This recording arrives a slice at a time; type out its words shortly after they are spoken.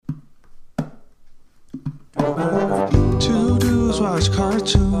Two dudes watch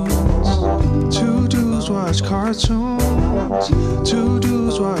cartoons. Two dudes watch cartoons. Two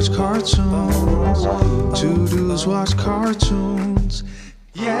dudes watch cartoons. Two dudes watch cartoons.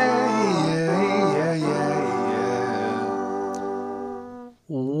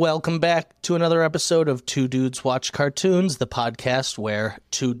 Welcome back to another episode of Two Dudes Watch Cartoons, the podcast where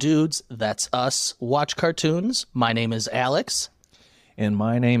two dudes, that's us, watch cartoons. My name is Alex. And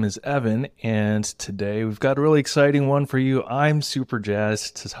my name is Evan, and today we've got a really exciting one for you. I'm super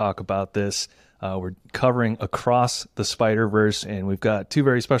jazzed to talk about this. We're covering Across the Spider-Verse, and we've got two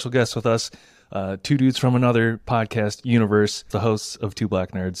very special guests with us, two dudes from another podcast universe, the hosts of Two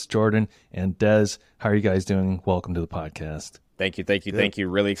Black Nerds, Jordan and Des. How are you guys doing? Welcome to the podcast. Thank you.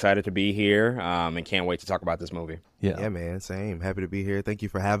 Really excited to be here, and can't wait to talk about this movie. Yeah, man, same. Happy to be here. Thank you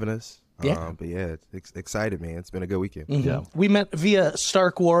for having us. Yeah. But yeah, excited, man. It's been a good weekend. Mm-hmm. Yeah. We met via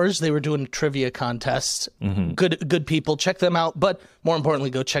Stark Wars. They were doing a trivia contest. Mm-hmm. Good people. Check them out. But more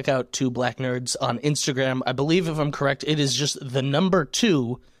importantly, go check out Two Black Nerds on Instagram. I believe, if I'm correct, it is just the number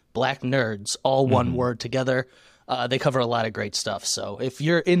 2 Black Nerds, all one word together. They cover a lot of great stuff. So if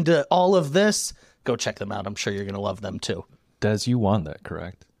you're into all of this, go check them out. I'm sure you're going to love them too. Des, you won that,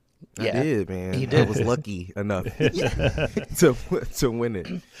 correct? Yeah, I did, man. he did. I was lucky enough to win it.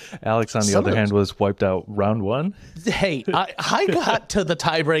 Alex, on the other hand, was wiped out round 1. Hey, I got to the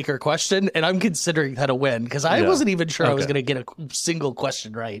tiebreaker question, and I'm considering that a win because I wasn't even sure I was going to get a single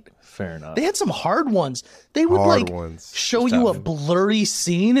question right. Fair enough. They had some hard ones. They would show you a blurry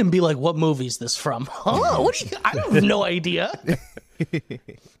scene and be like, "What movie is this from?" Huh? What do you? I have no idea.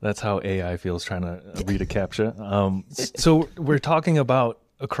 That's how AI feels trying to read a CAPTCHA. So we're talking about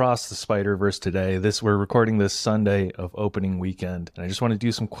Across the Spider-Verse today. We're recording this Sunday of opening weekend, and I just want to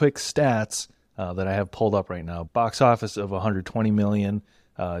do some quick stats that I have pulled up right now. Box office of 120 million,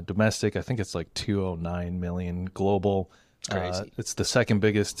 domestic I think it's like 209 million, global. Crazy. It's the second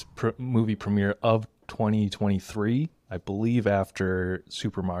biggest movie premiere of 2023, I believe, after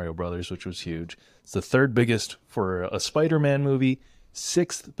Super Mario Brothers, which was huge. It's the third biggest for a Spider-Man movie,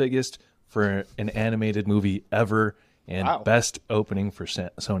 sixth biggest for an animated movie ever, and best opening for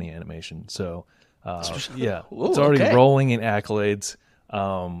Sony Animation. So, yeah, it's already rolling in accolades.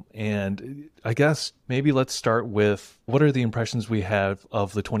 And I guess maybe let's start with, what are the impressions we have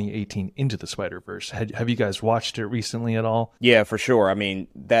of the 2018 Into the Spider-Verse? Have you guys watched it recently at all? Yeah, for sure. I mean,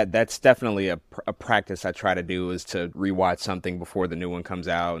 that's definitely a practice I try to do, is to rewatch something before the new one comes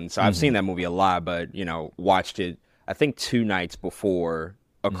out. And so I've seen that movie a lot, but, watched it, I think 2 nights before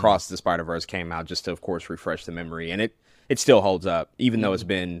Across the Spider-Verse came out, just to, of course, refresh the memory. And it still holds up, even though it's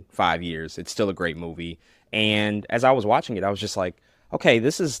been 5 years. It's still a great movie. And as I was watching it, I was just like, okay,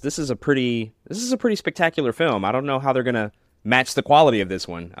 this is a pretty spectacular film. I don't know how they're gonna match the quality of this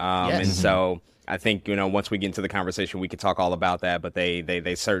one. And so I think, once we get into the conversation, we could talk all about that. But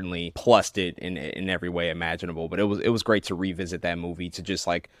they certainly plussed it in every way imaginable. But it was great to revisit that movie, to just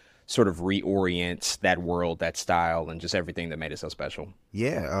like sort of reorient that world, that style, and just everything that made it so special.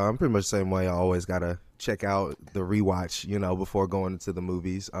 Yeah, I'm pretty much the same way. I always gotta check out the rewatch, before going into the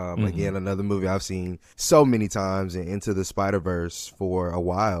movies. Again, another movie I've seen so many times, and Into the Spider-Verse for a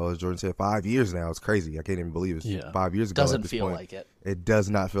while. As Jordan said, 5 years now. It's crazy. I can't even believe it's 5 years ago. Doesn't feel like it. It does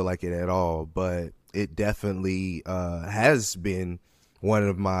not feel like it at all, but it definitely has been one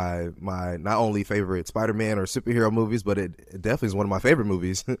of my not only favorite Spider-Man or superhero movies, but it definitely is one of my favorite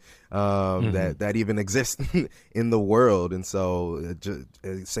movies that even exists in the world. And so,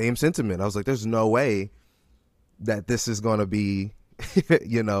 same sentiment. I was like, there's no way that this is going to be, they're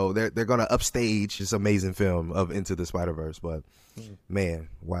going to upstage this amazing film of Into the Spider-Verse. But man,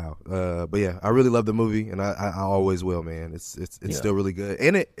 wow. But yeah, I really love the movie, and I always will, man. It's still really good,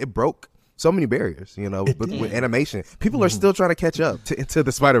 and it broke so many barriers, with animation. People are still trying to catch up to Into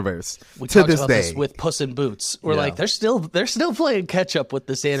the Spider-Verse to this day. This with Puss in Boots. We're like, they're still playing catch up with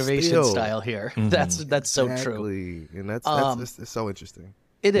this animation style here. That's so true. And that's so interesting.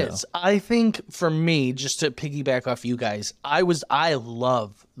 It is. I think for me, just to piggyback off you guys, I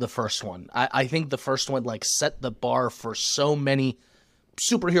love the first one. I think the first one set the bar for so many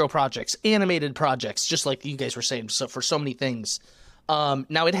superhero projects, animated projects, just like you guys were saying, so for so many things.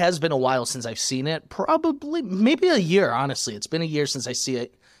 Now, it has been a while since I've seen it. Probably, maybe a year, honestly. It's been a year since I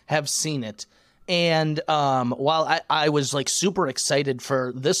have seen it. And while I was super excited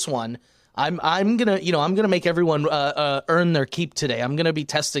for this one, I'm gonna make everyone earn their keep today. I'm gonna be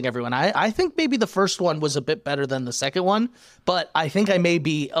testing everyone. I think maybe the first one was a bit better than the second one, but I think I may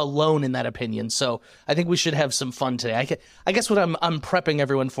be alone in that opinion. So I think we should have some fun today. I guess what I'm prepping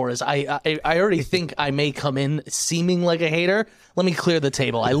everyone for is I already think I may come in seeming like a hater. Let me clear the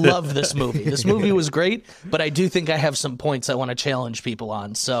table. I love this movie. This movie was great, but I do think I have some points I want to challenge people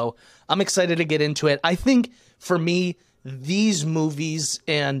on. So I'm excited to get into it. I think for me, these movies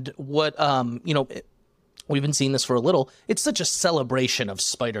and what we've been seeing this for a little, it's such a celebration of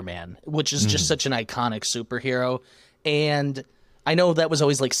Spider-Man, which is just such an iconic superhero. And I know that was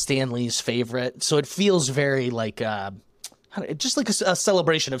always like Stan Lee's favorite, so it feels very like just like a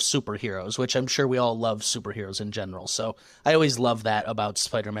celebration of superheroes, which I'm sure we all love superheroes in general. So I always love that about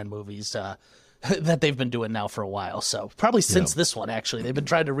Spider-Man movies that they've been doing now for a while. So probably since this one, actually, they've been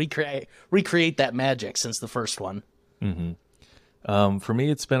trying to recreate that magic since the first one. For me,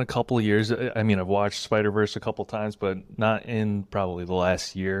 it's been a couple of years. I mean, I've watched Spider-Verse a couple times, but not in probably the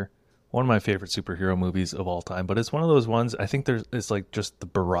last year. One of my favorite superhero movies of all time, but it's one of those ones, I think it's like just the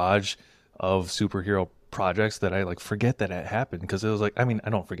barrage of superhero projects that I like forget that it happened, because it was like, I mean,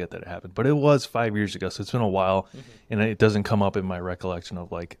 I don't forget that it happened, but it was 5 years ago, so it's been a while, and it doesn't come up in my recollection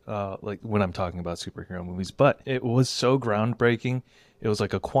of like when I'm talking about superhero movies. But it was so groundbreaking. It was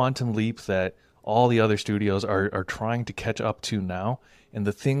like a quantum leap that all the other studios are trying to catch up to now. And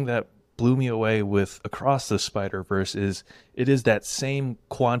the thing that blew me away with Across the Spider-Verse is it is that same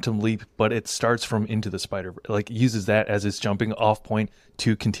quantum leap, but it starts from Into the Spider-Verse, like uses that as its jumping off point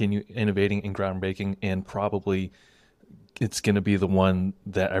to continue innovating and groundbreaking, and probably it's going to be the one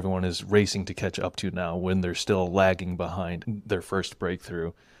that everyone is racing to catch up to now when they're still lagging behind their first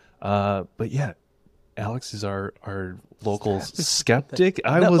breakthrough. But yeah, Alex is our local skeptic.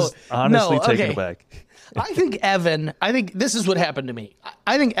 I was honestly taken aback. I think this is what happened to me.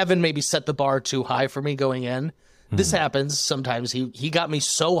 I think Evan maybe set the bar too high for me going in. This happens sometimes. He got me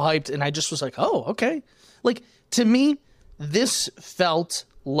so hyped, and I just was like, oh, okay. Like, to me, this felt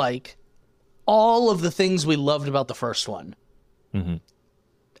like all of the things we loved about the first one.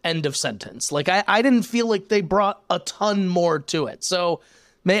 End of sentence. Like, I didn't feel like they brought a ton more to it. So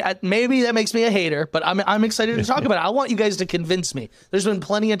maybe that makes me a hater, but I'm excited to talk about it. I want you guys to convince me. There's been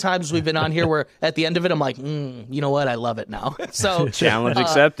plenty of times we've been on here where at the end of it, I'm like, you know what? I love it now. So challenge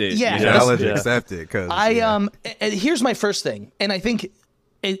accepted. Yeah, Challenge accepted. Here's my first thing, and I think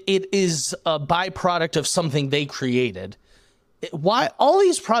it is a byproduct of something they created. Why all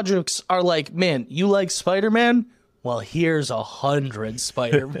these projects are like, man, you like Spider-Man? Well, here's 100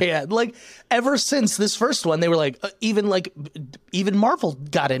 Spider-Man. Like, ever since this first one, they were like, even Marvel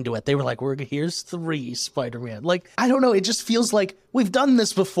got into it. They were like, here's 3 Spider-Man. Like, I don't know. It just feels like we've done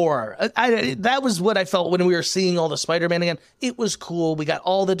this before. That was what I felt when we were seeing all the Spider-Man again. It was cool. We got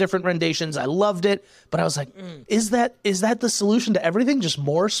all the different renditions. I loved it. But I was like, is that the solution to everything? Just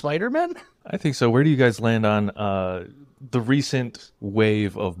more Spider-Man? I think so. Where do you guys land on the recent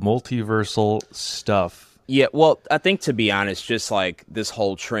wave of multiversal stuff? Yeah, well, I think, to be honest, just like this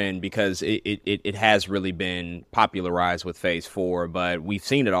whole trend, because it has really been popularized with Phase 4, but we've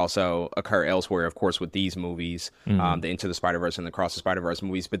seen it also occur elsewhere, of course, with these movies, the Into the Spider-Verse and the Across the Spider-Verse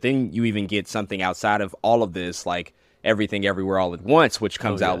movies. But then you even get something outside of all of this, like Everything Everywhere All at Once, which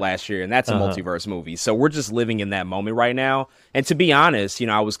comes out last year, and that's a multiverse movie. So we're just living in that moment right now. And to be honest,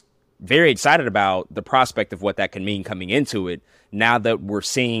 I was very excited about the prospect of what that can mean coming into it. Now that we're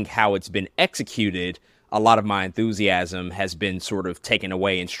seeing how it's been executed, a lot of my enthusiasm has been sort of taken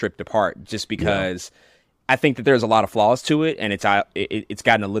away and stripped apart, just because I think that there's a lot of flaws to it, and it's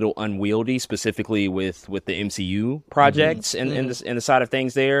gotten a little unwieldy, specifically with the MCU projects and the side of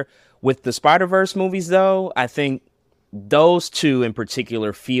things there. With the Spider-Verse movies, though, I think those two in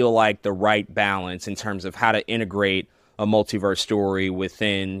particular feel like the right balance in terms of how to integrate a multiverse story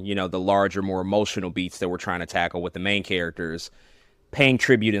within, the larger, more emotional beats that we're trying to tackle with the main characters, paying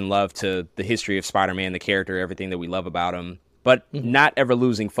tribute and love to the history of Spider-Man, the character, everything that we love about him, but not ever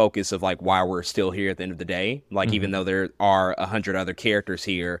losing focus of like why we're still here at the end of the day. Like, even though there are 100 other characters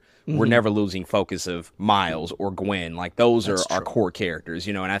here, we're never losing focus of Miles or Gwen. Like, those are our core characters,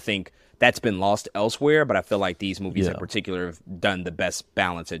 and I think that's been lost elsewhere, but I feel like these movies in particular have done the best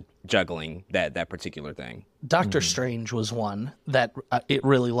balance at juggling that particular thing. Doctor Strange was one that it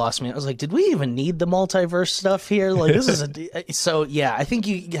really lost me. I was like, did we even need the multiverse stuff here? Like, this is so yeah, I think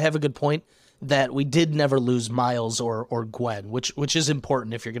you have a good point that we did never lose Miles or Gwen, which is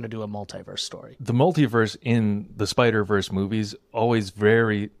important if you're going to do a multiverse story. The multiverse in the Spider-Verse movies always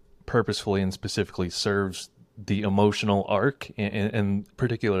very purposefully and specifically serves the emotional arc, and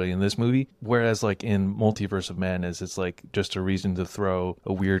particularly in this movie. Whereas like in Multiverse of Madness, it's like just a reason to throw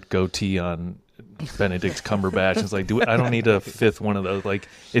a weird goatee on Benedict Cumberbatch. It's like, I don't need a fifth one of those. Like,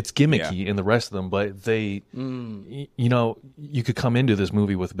 it's gimmicky in the rest of them, but they, you know, you could come into this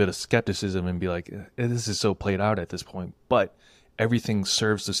movie with a bit of skepticism and be like, this is so played out at this point. But everything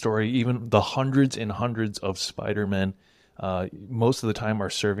serves the story. Even the hundreds and hundreds of Spider-Men, most of the time are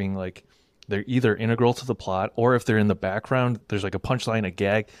serving, like, they're either integral to the plot, or if they're in the background, there's like a punchline, a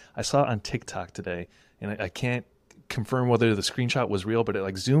gag. I saw it on TikTok today, and I can't confirm whether the screenshot was real, but it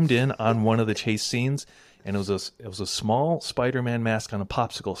like zoomed in on one of the chase scenes, and it was a small Spider-Man mask on a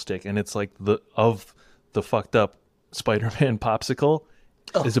popsicle stick, and it's like the fucked up Spider-Man popsicle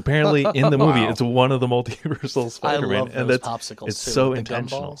is apparently in the movie. It's one of the multiversal Spider-Man. I love and those popsicles it's too, so the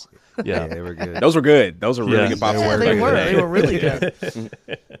intentional. gumballs. Yeah. They were good. Those were good. Those were really good popsicles. Yeah, they were really good.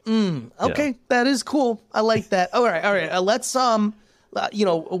 Okay, Yeah. that is cool. I like that. All right. Let's you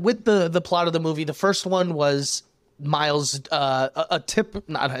know, with the plot of the movie, the first one was Miles, I'm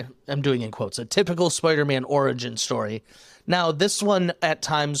doing in quotes, a typical Spider-Man origin story. Now, this one at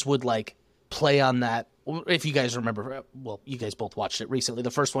times would like play on that. If you guys remember, well, you guys both watched it recently.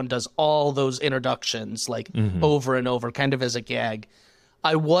 The first one does all those introductions like over and over, kind of as a gag.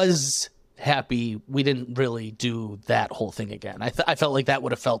 I was happy we didn't really do that whole thing again. I felt like that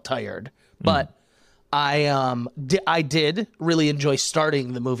would have felt tired, but I did really enjoy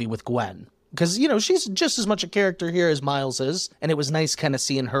starting the movie with Gwen. Because, you know, she's just as much a character here as Miles is, and it was nice kind of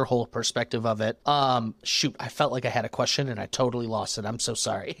seeing her whole perspective of it. Shoot, I felt like I had a question, and I totally lost it. I'm so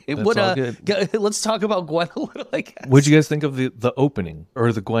sorry. That's all good. Let's talk about Gwen a little, I guess. What'd you guys think of the opening,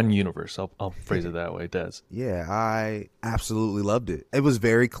 or the Gwen universe? I'll phrase it that way, Des. Yeah, I absolutely loved it. It was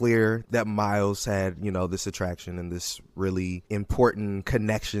very clear that Miles had, you know, this attraction and this really important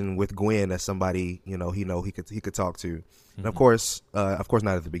connection with Gwen as somebody, you know, he could talk to. And of course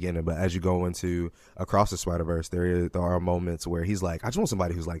not at the beginning, but as you go into Across the Spider-Verse, there are moments where he's like, I just want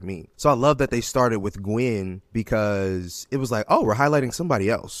somebody who's like me. So I love that they started with Gwen, because it was like, oh, we're highlighting somebody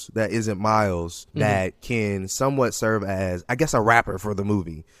else that isn't Miles that can somewhat serve as, I guess, a rapper for the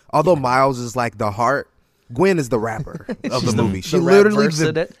movie. Although Miles is like the heart, Gwen is the rapper of the movie.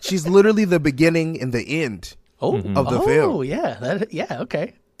 She's literally the beginning and the end of the film. Oh, yeah.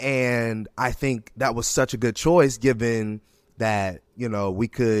 Okay. And I think that was such a good choice, given that, you know, we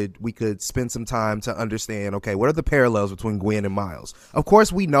could spend some time to understand, okay, what are the parallels between Gwen and Miles? Of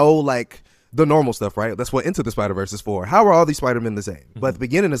course, we know, like, the normal stuff, right? That's what Into the Spider-Verse is for. How are all these Spider-Men the same? But at the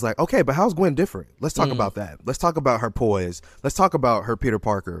beginning, it's like, okay, but how's Gwen different? Let's talk about that. Let's talk about her poise. Let's talk about her Peter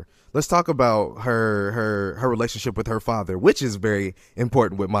Parker. Let's talk about her relationship with her father, which is very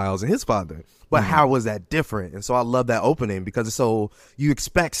important with Miles and his father. But how was that different? And so I love that opening, because it's so, you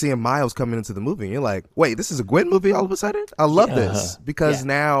expect seeing Miles coming into the movie, and you're like, wait, this is a Gwen movie all of a sudden? I love this, because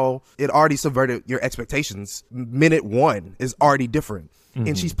now it already subverted your expectations. Minute one is already different.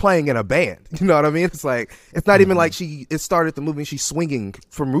 And she's playing in a band. You know what I mean? It's like, it's not even like it started the movie and she's swinging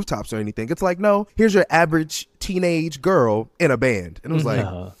from rooftops or anything. It's like, no, here's your average teenage girl in a band. And it was like,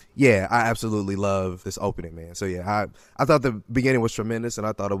 yeah, I absolutely love this opening, man. So yeah, I thought the beginning was tremendous, and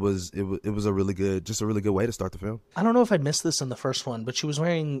I thought it was a really good way to start the film. I don't know if I missed this in the first one, but she was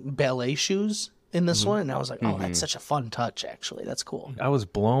wearing ballet shoes in this one, and I was like, oh, that's such a fun touch, actually. That's cool. I was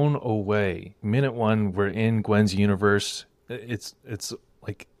blown away. Minute one, we're in Gwen's universe. It's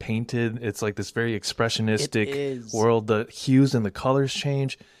like painted. It's like this very expressionistic world. The hues and the colors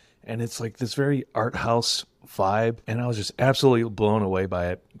change, and it's like this very art house vibe. And I was just absolutely blown away by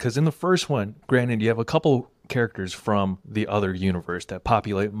it, because in the first one, granted, you have a couple characters from the other universe that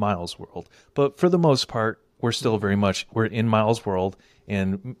populate Miles' world, but for the most part, we're still we're in Miles' world.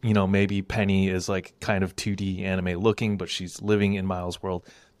 And, you know, maybe Penny is like kind of 2D anime looking, but she's living in Miles' world.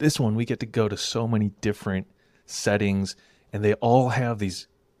 This one, we get to go to so many different settings, and they all have these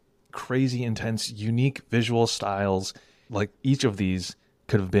crazy, intense, unique visual styles. Like, each of these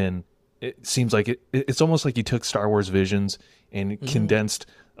could have been, it seems like it's almost like you took Star Wars Visions and condensed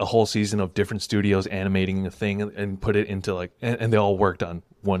a whole season of different studios animating a thing and put it into like, and they all worked on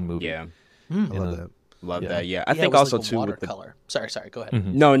one movie. Yeah. I love that. Love that. Yeah. I think it was also like too watercolor. Sorry, go ahead.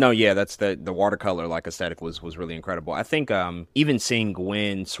 No, yeah, that's the watercolor like aesthetic was really incredible. I think even seeing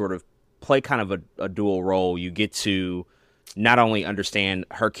Gwen sort of play kind of a dual role, you get to not only understand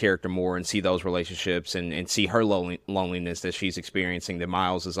her character more and see those relationships and see her loneliness that she's experiencing, that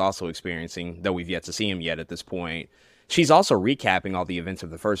Miles is also experiencing, though we've yet to see him yet at this point. She's also recapping all the events of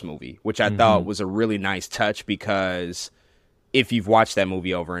the first movie, which I thought was a really nice touch, because if you've watched that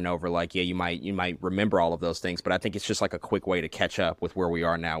movie over and over, like, yeah, you might remember all of those things, but I think it's just like a quick way to catch up with where we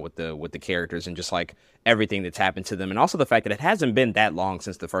are now with the characters and just like everything that's happened to them, and also the fact that it hasn't been that long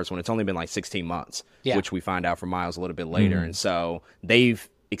since the first one. It's only been like 16 months, which we find out from Miles a little bit later, and so they've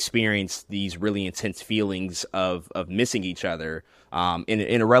experienced these really intense feelings of missing each other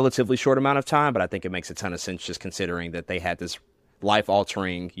in a relatively short amount of time. But I think it makes a ton of sense just considering that they had this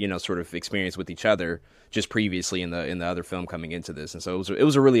life-altering, sort of experience with each other just previously in the other film coming into this. And so it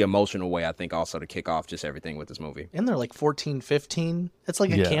was a really emotional way, I think, also to kick off just everything with this movie. And they're like 14, 15. It's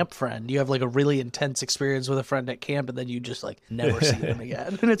like a camp friend. You have like a really intense experience with a friend at camp, and then you just like never see them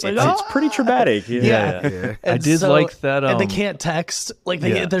again. And it's like, it's pretty traumatic. Yeah. I did like that. And they can't text. Like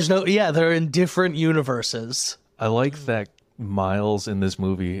there's no, they're in different universes. I like that Miles in this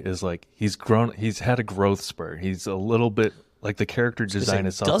movie is like, he's grown, he's had a growth spurt. He's a little bit, like the character design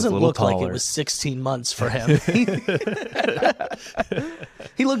itself is a doesn't little look taller. like it was 16 months for him.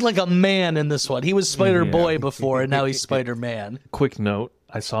 He looked like a man in this one. He was Spider-Boy before, and now he's Spider-Man. Quick note,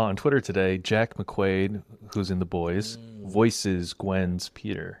 I saw on Twitter today, Jack McQuaid, who's in The Boys, voices Gwen's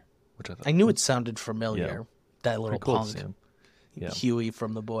Peter, which I thought I knew it sounded familiar. Yeah. That little cool to punk, see him. Yeah. Huey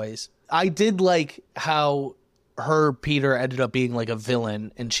from The Boys. I did like how her Peter ended up being like a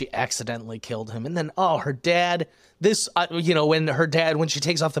villain, and she accidentally killed him. And then, her dad, when she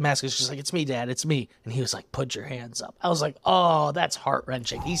takes off the mask, she's like, "It's me, Dad, it's me." And he was like, "Put your hands up." I was like, oh, that's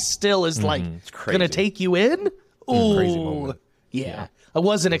heart-wrenching. He still is like, gonna take you in? Ooh. Crazy moment. Yeah. I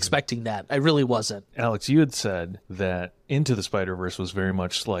wasn't expecting that. I really wasn't. Alex, you had said that Into the Spider-Verse was very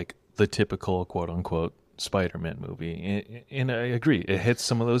much like the typical quote-unquote Spider-Man movie, and I agree. It hits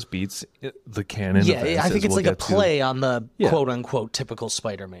some of those beats, the canon. Yeah, events, I think as it's we'll like a get to. play on the quote-unquote typical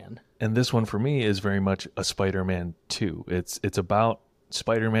Spider-Man. And this one for me is very much a Spider-Man 2. It's about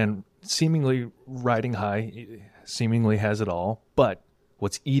Spider-Man seemingly riding high, seemingly has it all, but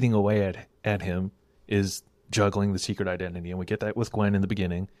what's eating away at him is juggling the secret identity. And we get that with Gwen in the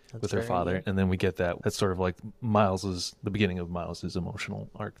beginning with her father, and then we get that's sort of like the beginning of Miles's emotional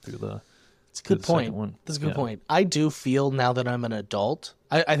arc through the It's a good point. That's a good point. I do feel now that I'm an adult,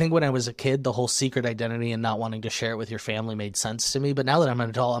 I think when I was a kid, the whole secret identity and not wanting to share it with your family made sense to me. But now that I'm an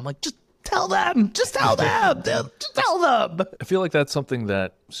adult, I'm like, just tell them. Just tell them. Just tell them. I feel like that's something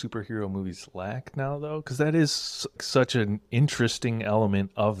that superhero movies lack now, though, because that is such an interesting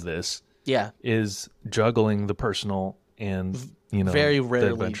element of this. Yeah. Is juggling the personal and, very the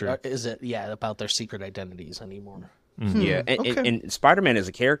rarely adventure. is it, about their secret identities anymore. Yeah, and Spider-Man is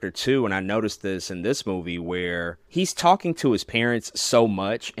a character too, and I noticed this in this movie where he's talking to his parents so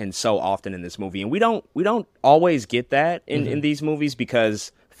much and so often in this movie, and we don't always get that in these movies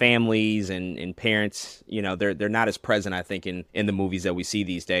because families and parents, they're not as present, I think, in the movies that we see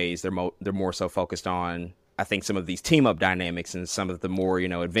these days. They're more so focused on, I think, some of these team up dynamics and some of the more,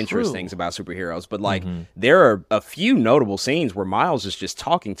 adventurous things about superheroes. But like, there are a few notable scenes where Miles is just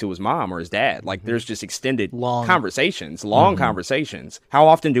talking to his mom or his dad. Like, there's just extended long conversations. How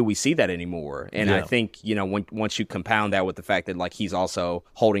often do we see that anymore? And I think, once you compound that with the fact that like he's also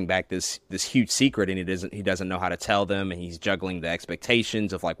holding back this huge secret, and he doesn't know how to tell them, and he's juggling the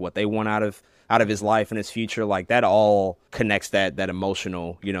expectations of like what they want out of his life and his future, like that all connects that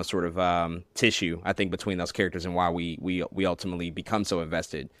emotional, sort of tissue, I think, between those characters, and why we ultimately become so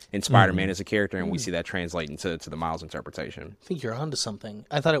invested in Spider-Man as a character, and we see that translate into the Miles interpretation. I think you're onto something.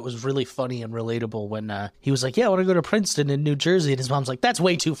 I thought it was really funny and relatable when he was like, "Yeah, I want to go to Princeton in New Jersey," and his mom's like, "That's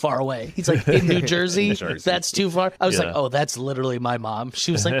way too far away." He's like, "In New Jersey? That's too far." I was like, "Oh, that's literally my mom."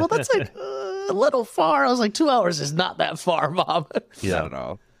 She was like, "Well, that's like a little far." I was like, 2 hours is not that far, Mom." Not at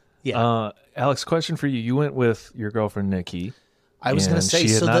all. Yeah. Alex, question for you. You went with your girlfriend, Nikki. I was going to say,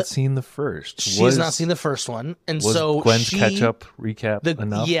 she had not seen the first. She has not seen the first one. And was so Gwen's catch-up recap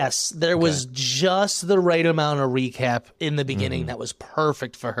enough? Yes, there was just the right amount of recap in the beginning that was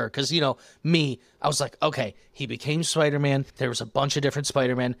perfect for her. Because, me, I was like, okay, he became Spider-Man. There was a bunch of different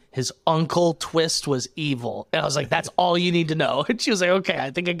Spider-Man. His uncle Twist was evil. And I was like, that's all you need to know. And she was like, okay,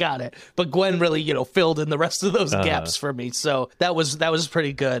 I think I got it. But Gwen really, filled in the rest of those gaps for me. So that was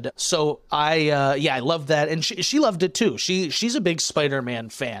pretty good. So I loved that. And she loved it too. She's a big Spider-Man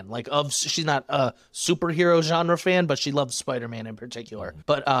fan. She's not a superhero genre fan, but she loves Spider-Man in particular.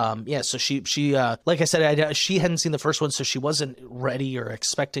 But so she like I said, she hadn't seen the first one, so she wasn't ready or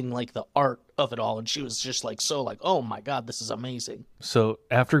expecting like the art of it all, and she was just like, oh my god, this is amazing. So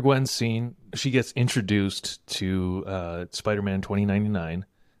after Gwen's scene, she gets introduced to Spider-Man 2099.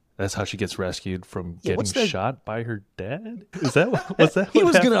 That's how she gets rescued from Yeah, getting what's the- shot by her dad. Is that was that? He what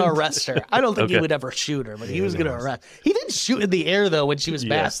was going to happened? arrest her. I don't think he Okay. would ever shoot her, but he was going to arrest. He didn't shoot in the air though when she was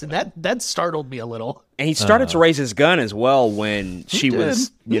masked, and that startled me a little. And he started to raise his gun as well when she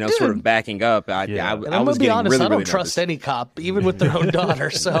was, He sort did. of backing up. I And was I'm gonna be getting honest, really, I don't really trust nervous. any cop, even with their own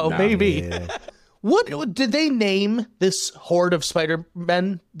daughter. So maybe. Yeah. What did they name this horde of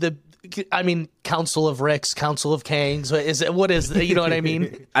Spider-Men? Council of Ricks, Council of Kangs. What is you know what I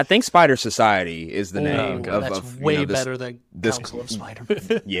mean? I think Spider Society is the name Oh, of that's of, way this, better than this- Council of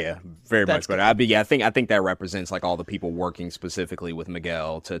Spider-Man. Yeah, very That's much better. I think that represents like all the people working specifically with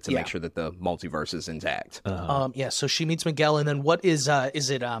Miguel to Yeah. make sure that the multiverse is intact. So she meets Miguel, and then what is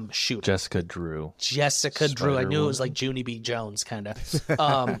it? Shoot, Jessica Drew. Jessica Drew. I knew it was Spider-Woman. like Junie B. Jones kind of.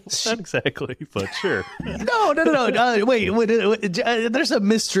 Not exactly, but sure. No. Wait. There's a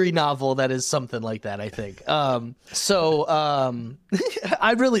mystery novel that is something like that, I think. I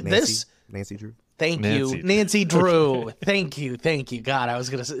really Nancy Drew. Thank Nancy. you, Nancy Drew. Thank you. God, I was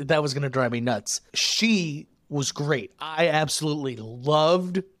gonna say that was gonna drive me nuts. She was great. I absolutely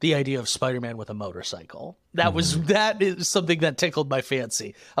loved the idea of Spider-Man with a motorcycle. That is something that tickled my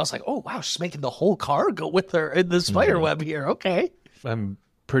fancy. I was like, oh wow, she's making the whole car go with her in the spider web here. Okay. I'm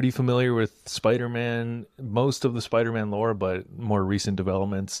pretty familiar with Spider-Man, most of the Spider-Man lore, but more recent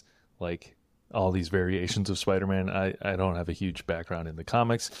developments, like all these variations of Spider-Man. I don't have a huge background in the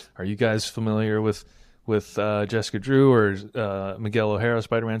comics. Are you guys familiar with Jessica Drew or Miguel O'Hara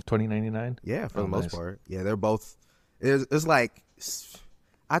Spider-Man 2099? Yeah, for the nice. most part. Yeah, they're both. It's like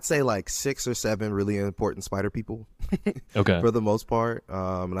I'd say like 6 or 7 really important Spider people. Okay. For the most part.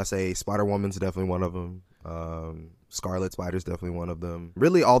 And I say Spider Woman's definitely one of them. Scarlet Spider's definitely one of them.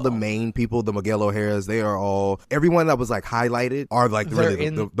 Really, all the main people, the Miguel O'Haras, they are all everyone that was like highlighted are like They're really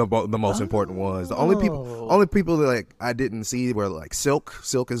the most important ones. The only people that like I didn't see were like Silk.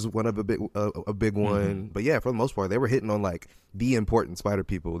 Silk is one of a big one. But yeah, for the most part, they were hitting on like the important Spider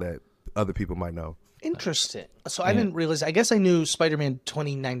people that other people might know. Interesting. So I didn't realize. I guess I knew Spider-Man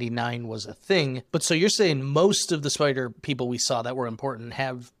 2099 was a thing, but so you're saying most of the Spider people we saw that were important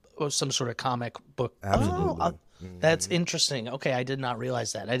have some sort of comic book. Absolutely. Oh, that's interesting. Okay, I did not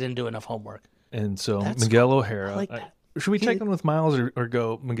realize that. I didn't do enough homework. And so That's Miguel cool. O'Hara. I like that. Should we check in with Miles or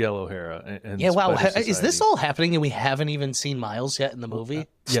go Miguel O'Hara? And Yeah, wow. Spider Is this Society? all happening and we haven't even seen Miles yet in the movie?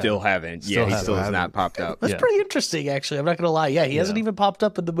 Still haven't. Still He still has haven't. not popped up. That's Yeah. pretty interesting, actually. I'm not going to lie. Yeah, he hasn't even popped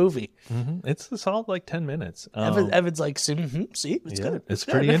up in the movie. It's a solid like 10 minutes. Evan's like, see, it's Yeah, good. it's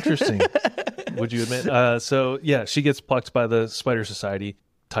pretty interesting. Would you admit? So yeah, she gets plucked by the Spider Society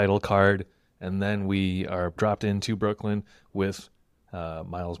title card, and then we are dropped into Brooklyn with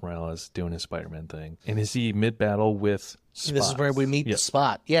Miles Morales doing his Spider-Man thing. And is he mid-battle with Spot? This is where we meet the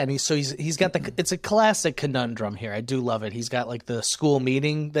Spot. Yeah, and he's got it's a classic conundrum here. I do love it. He's got like the school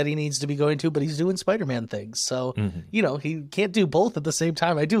meeting that he needs to be going to, but he's doing Spider-Man things. So, he can't do both at the same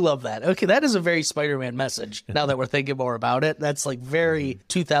time. I do love that. Okay, that is a very Spider-Man message. Now that we're thinking more about it, that's like very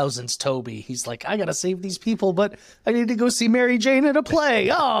 2000s Toby. He's like, I got to save these people, but I need to go see Mary Jane at a play.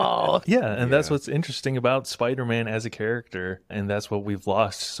 Oh. Yeah, and that's what's interesting about Spider-Man as a character, and that's what we've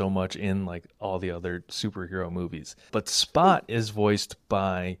lost so much in like all the other superhero movies. But Spot is voiced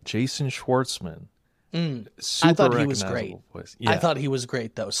by Jason Schwartzman. I thought he was recognizable great. voice. I Yeah. thought he was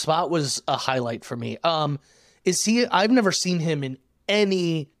great though. Spot was a highlight for me. Is he? I've never seen him in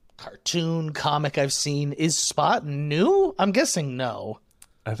any cartoon comic I've seen. Is Spot new? I'm guessing no.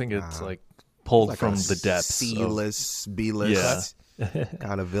 I think it's like pulled Like from a the depths. of- C-list, B-list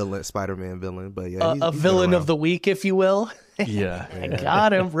kind of villain, Spider-Man villain. But yeah, A villain of the week, if you will. Yeah.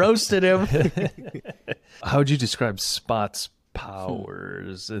 Got him, roasted him. How would you describe Spot's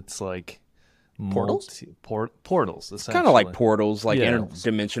powers? It's like Portals? Portals. Kind of like portals, like Yeah.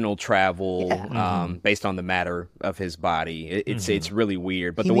 interdimensional travel, based on the matter of his body. It's really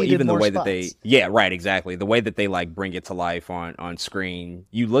weird, but He the way, needed even the more way that they, spots. yeah, right, exactly. The way that they like bring it to life on screen,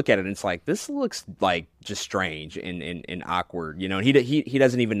 you look at it and it's like this looks like just strange and awkward, And he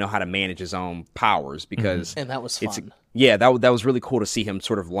doesn't even know how to manage his own powers because And that was it's fun. yeah, that was really cool to see him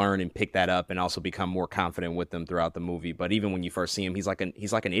sort of learn and pick that up and also become more confident with them throughout the movie. But even when you first see him, he's like an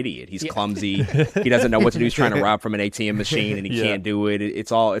idiot. He's clumsy. He doesn't know what to do. He's trying to rob from an ATM machine and he can't do it.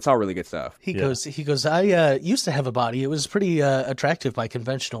 It's all really good stuff. He goes, I used to have a body. It was pretty attractive by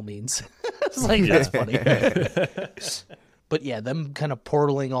conventional means. It's like, that's funny. But yeah, them kind of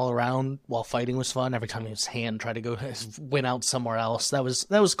portaling all around while fighting was fun. Every time his hand tried to go went out somewhere else, that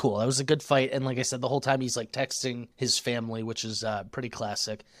was cool. That was a good fight. And like I said, the whole time he's like texting his family, which is pretty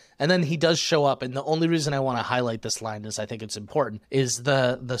classic. And then he does show up, and the only reason I want to highlight this line is I think it's important, is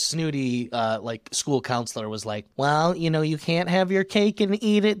the snooty like school counselor was like, well, you know, you can't have your cake and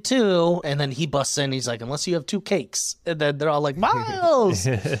eat it too. And then he busts in, he's like, unless you have 2 cakes. And then they're all like, Miles!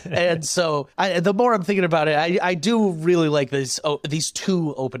 And so the more I'm thinking about it, I do really like these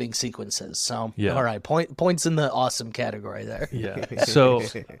 2 opening sequences. So, Yeah. All right, points in the awesome category there. Yeah. So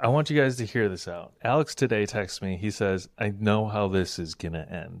I want you guys to hear this out. Alex today texts me. He says, I know how this is going to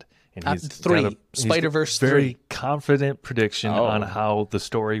end. And he's 3, got Spider-Verse very 3. confident prediction on how the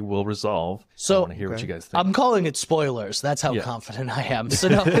story will resolve. So, I want to hear what you guys think. I'm calling it spoilers. That's how confident I am. So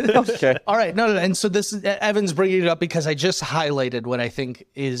no, Okay. All right, no, and so this is Evan's bringing it up because I just highlighted what I think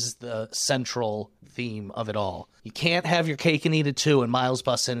is the central theme of it all. You can't have your cake and eat it too. And Miles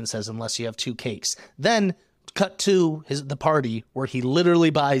busts in and says, unless you have 2 cakes. Then cut to the party where he literally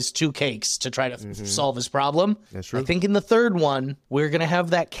buys 2 cakes to try to solve his problem. That's true. I think in the third one, we're going to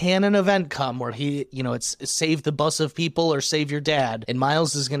have that canon event come where he, you know, it's save the bus of people or save your dad. And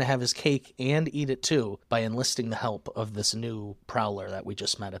Miles is going to have his cake and eat it too by enlisting the help of this new prowler that we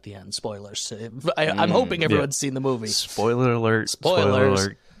just met at the end. Spoilers. I'm hoping everyone's seen the movie. Spoiler alert. Spoilers. Spoiler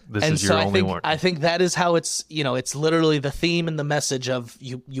alert. This And is so your only warning. I think that is how it's, you know, it's literally the theme and the message of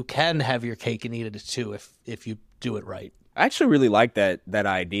you can have your cake and eat it too if you do it right. I actually really like that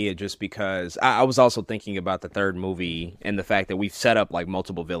idea just because I was also thinking about the third movie and the fact that we've set up like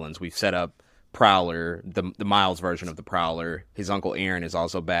multiple villains. We've set up Prowler, the Miles version of the Prowler. His uncle Aaron is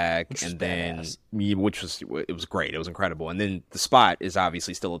also back, which was great. It was incredible. And then the Spot is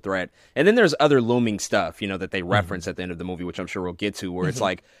obviously still a threat. And then there's other looming stuff, you know, that they reference at the end of the movie, which I'm sure we'll get to, where it's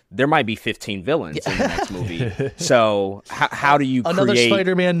like there might be 15 villains in the next movie. So how do you Another create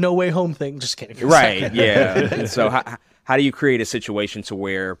Spider-Man No Way Home thing? Just kidding. Right? Yeah. And so how do you create a situation to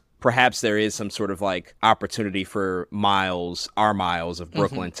where perhaps there is some sort of like opportunity for our Miles of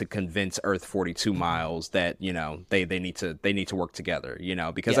Brooklyn to convince Earth 42 Miles that, you know, they need to work together, you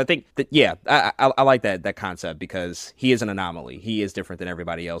know, because I think that, I like that concept because he is an anomaly. He is different than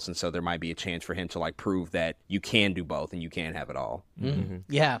everybody else. And so there might be a chance for him to like prove that you can do both and you can have it all.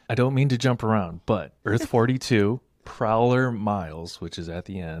 Yeah. I don't mean to jump around, but Earth 42, Prowler Miles, which is at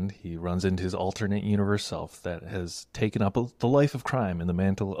the end, he runs into his alternate universe self that has taken up the life of crime in the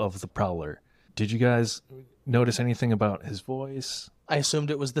mantle of the Prowler. Did you guys notice anything about his voice? I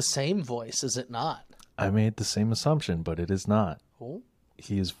assumed it was the same voice, is it not? I made the same assumption, but it is not. Oh.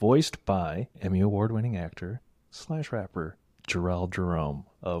 He is voiced by Emmy Award-winning actor / rapper Jarrell Jerome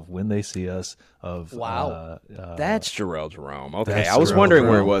of When They See Us. Of Wow. That's Jarrell Jerome. Okay, That's I was Jarrell wondering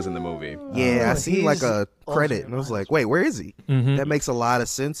where he Jerome. was in the movie. Yeah, I seen like he's a credit and I was like, wait, where is he? That makes a lot of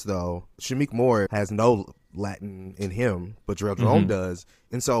sense though. Shamik Moore has no Latin in him, but Jarrell Jerome does.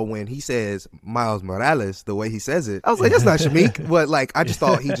 And so when he says Miles Morales, the way he says it, I was like, that's not Shamik. But like, I just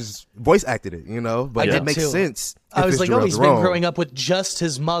thought he just voice acted it, you know? But I it did makes too. sense. I if was it's like, Jarrell he's Jerome. been growing up with just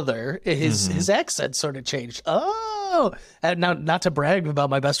his mother. His accent sort of changed. Oh, and now not to brag about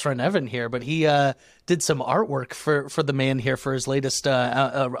my best friend Evan here, but he did some artwork for the man here for his latest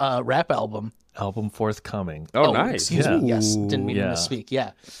rap album. Album forthcoming. Oh, nice. Excuse Yeah. me. Yes, didn't mean Yeah. to misspeak.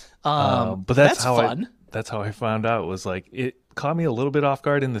 Yeah, But that's how fun. that's how I found out. Was like it caught me a little bit off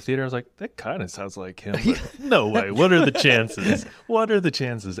guard in the theater. I was like, that kind of sounds like him. But no way. What are the chances? What are the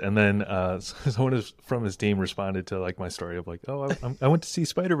chances? And then someone from his team responded to like my story of like, oh, I went to see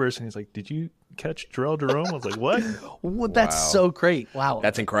Spider-Verse, and he's like, did you catch Jarrell Jerome? I was like, what? Well, that's Wow. so great. Wow.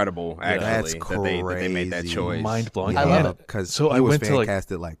 That's incredible, That's actually, that they made that crazy. choice. Mind blowing. I love it. Because So he I was went to, like-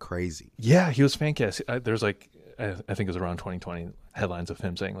 fan-casted like crazy. Yeah, he was fan cast. There's like, I think it was around 2020 headlines of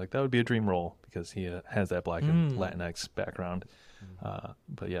him saying like that would be a dream role because he has that Black and Latinx background.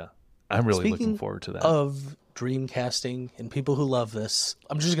 But yeah, I'm really looking Speaking forward to that. of dream casting and people who love this,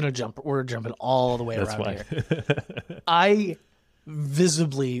 I'm just gonna jump. We're jumping all the way That's around fine. here. I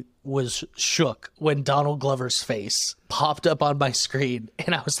visibly was shook when Donald Glover's face popped up on my screen,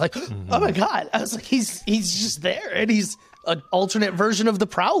 and I was like, "Oh my god!" I was like, "He's just there, and he's an alternate version of the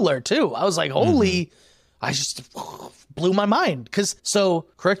Prowler too." I was like, "Holy!" I just blew my mind because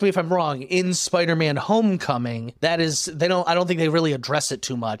correct me if I'm wrong, in Spider-Man Homecoming, that is I don't think they really address it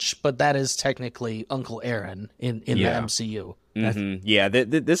too much, but that is technically Uncle Aaron in the MCU. Yeah,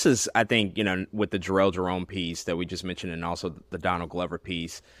 this is, I think, you know, with the Jarrell Jerome piece that we just mentioned and also the Donald Glover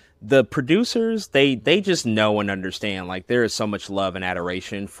piece, the producers, they just know and understand, like, there is so much love and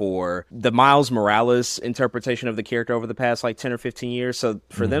adoration for the Miles Morales interpretation of the character over the past like 10 or 15 years. So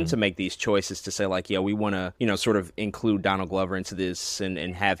for them to make these choices to say like, yeah, we want to, you know, sort of include Donald Glover into this and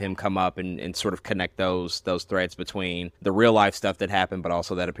have him come up and sort of connect those threads between the real life stuff that happened, but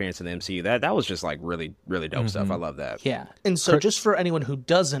also that appearance in the MCU, that was just like really, really dope stuff. I love that. Yeah. And so just for anyone who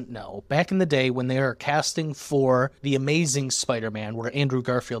doesn't know, back in the day when they were casting for The Amazing Spider-Man, where Andrew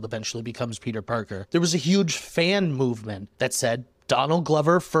Garfield eventually becomes Peter Parker, there was a huge fan movement that said, Donald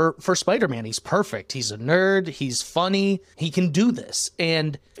Glover for Spider-Man. He's perfect. He's a nerd. He's funny. He can do this.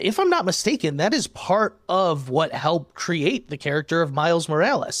 And if I'm not mistaken, that is part of what helped create the character of Miles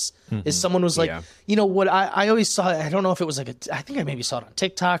Morales. Is someone was like, you know what, I always saw, I don't know if it was like I think I maybe saw it on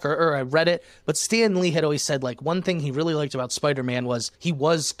TikTok or I read it, but Stan Lee had always said like one thing he really liked about Spider-Man was he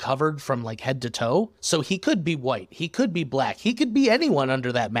was covered from like head to toe. So he could be white. He could be black. He could be anyone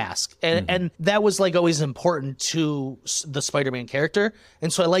under that mask. And that was like always important to the Spider-Man character.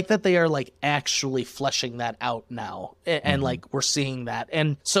 And so I like that they are like actually fleshing that out now. And like we're seeing that.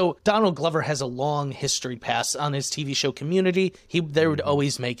 And so Donald Glover has a long history past on his TV show Community. They would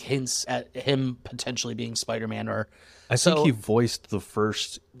always make hints at him potentially being Spider-Man, or I think he voiced the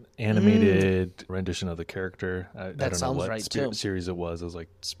first animated rendition of the character. I don't know what series it was. It was like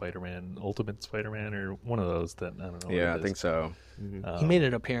Spider-Man, Ultimate Spider-Man, or one of those that I don't know. Yeah, I think so. He made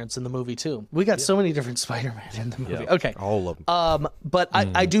an appearance in the movie too. We got so many different Spider-Man in the movie. Okay, all of them. But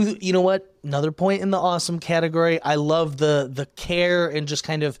I do. You know what? Another point in the awesome category. I love the care and just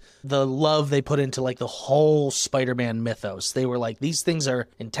kind of the love they put into like the whole Spider-Man mythos. They were like, these things are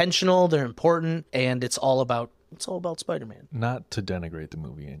intentional, they're important, and it's all about Spider-Man. Not to denigrate the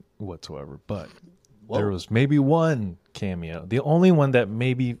movie whatsoever, but there was maybe one cameo. The only one that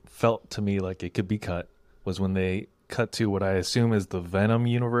maybe felt to me like it could be cut was when they cut to what I assume is the Venom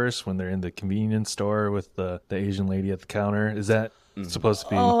universe when they're in the convenience store with the Asian lady at the counter. Is that supposed to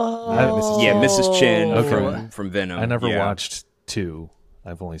be? Mrs. Chen from Venom. I never watched 2.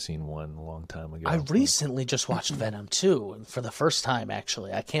 I've only seen 1 a long time ago. I recently just watched Venom 2 for the first time,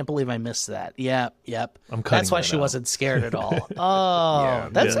 actually. I can't believe I missed that. Yep. That's why she wasn't scared at all. Oh,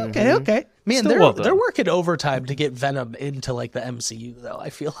 that's okay. Man, they're working overtime to get Venom into like the MCU, though,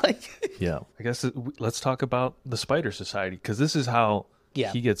 I feel like. Yeah. I guess let's talk about the Spider Society, because this is how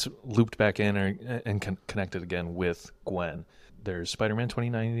he gets looped back in and connected again with Gwen. There's Spider-Man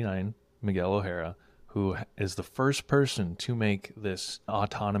 2099, Miguel O'Hara, who is the first person to make this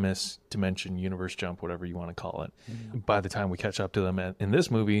autonomous dimension universe jump, whatever you want to call it. By the time we catch up to them in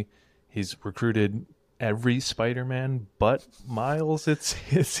this movie, he's recruited every Spider-Man but Miles.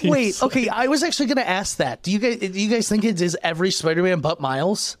 Wait, okay, I was actually going to ask that. Do you guys think it is every Spider-Man but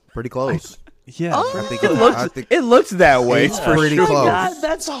Miles? Pretty close. Yeah, it looks that way. It's pretty Oh close. my God,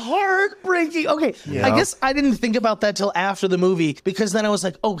 that's heartbreaking. Okay, I guess I didn't think about that till after the movie, because then I was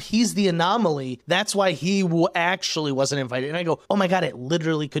like, oh, he's the anomaly. That's why he actually wasn't invited. And I go, oh my God, it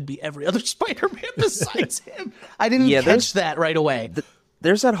literally could be every other Spider-Man besides him. I didn't catch that right away.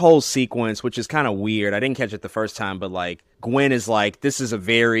 There's that whole sequence, which is kind of weird. I didn't catch it the first time, but like Gwen is like, this is a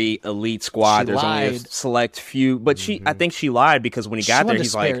very elite squad. There's only a select few, but I think she lied, because when he got there,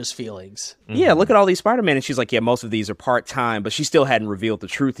 he's like, his feelings. Yeah, look at all these Spider-Man, and she's like, yeah, most of these are part time, but she still hadn't revealed the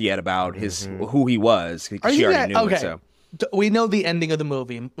truth yet about who he was. She already knew it. So we know the ending of the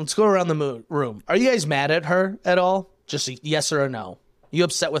movie. Let's go around the room. Are you guys mad at her at all? Just a yes or a no. You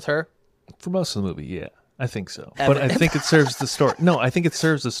upset with her? For most of the movie, yeah. I think so. But I think it serves the story. No, I think it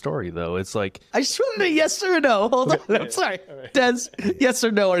serves the story, though. It's like... I just wanted a yes or a no. Hold on. I'm sorry. Des, yes or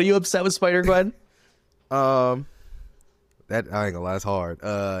no? Are you upset with Spider-Gwen? That I ain't gonna lie, it's hard.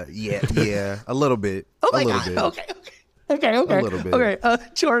 Yeah, a little bit. Oh my God. Okay. A little bit. Okay,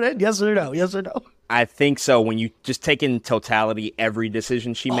 Jordan, yes or no? Yes or no? I think so. When you just take in totality every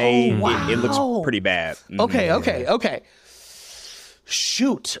decision she made, it looks pretty bad. Okay.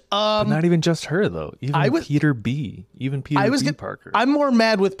 Shoot. But not even just her, though. Even Peter B. Parker. I'm more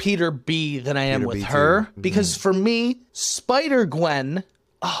mad with Peter B than I am with her, because for me, Spider-Gwen,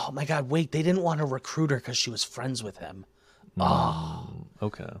 oh my God, wait, they didn't want to recruit her because she was friends with him.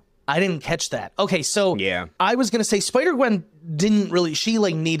 Okay. I didn't catch that. Okay, so I was going to say Spider-Gwen didn't really, she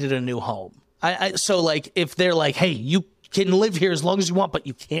like needed a new home. So like if they're like, hey, you can live here as long as you want, but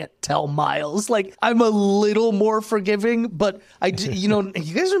you can't tell Miles. Like, I'm a little more forgiving, but you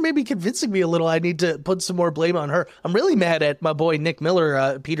guys are maybe convincing me a little. I need to put some more blame on her. I'm really mad at my boy Nick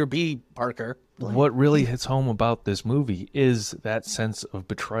Miller, Peter B. Parker. What really hits home about this movie is that sense of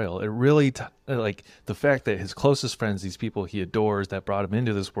betrayal. It really, like, the fact that his closest friends, these people he adores that brought him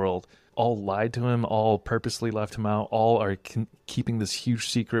into this world, all lied to him, all purposely left him out, all are keeping this huge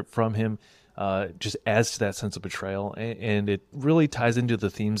secret from him, just adds to that sense of betrayal. And it really ties into the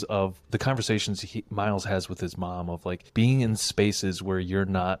themes of the conversations Miles has with his mom, of like being in spaces where you're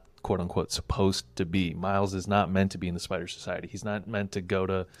not, quote unquote, supposed to be. Miles is not meant to be in the Spider Society. He's not meant to go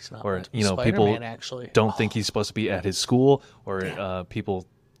to, or people don't think he's supposed to be at his school, or people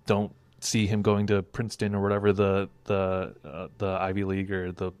don't see him going to Princeton or whatever the Ivy League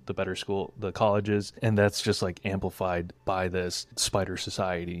or the better school, the colleges, and that's just like amplified by this Spider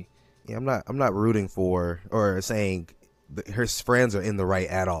Society. Yeah, I'm not rooting for or saying her friends are in the right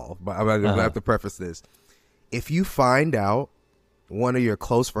at all. But I'm gonna have to preface this: if you find out one of your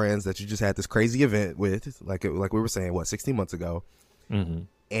close friends that you just had this crazy event with, like we were saying, 16 months ago,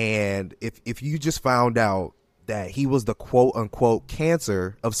 and if you just found out that he was the quote unquote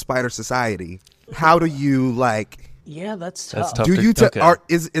cancer of Spider Society, how do you like? Yeah, that's tough. Do you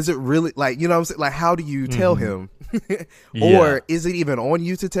is it really like, you know what I'm saying? Like, how do you tell him? Or is it even on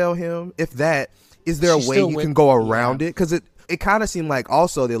you to tell him? If that, is there a way you can go around it? Because it kind of seemed like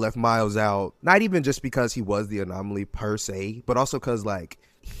also they left Miles out, not even just because he was the anomaly per se, but also because like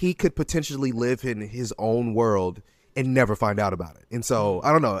he could potentially live in his own world and never find out about it. And so,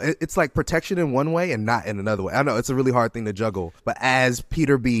 I don't know, it's like protection in one way and not in another way. I know it's a really hard thing to juggle, but as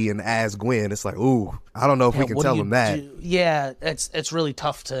Peter B and as Gwen, it's like, ooh, I don't know if we can tell him that. Yeah, it's really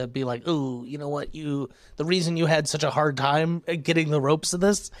tough to be like, ooh, you know what, the reason you had such a hard time getting the ropes of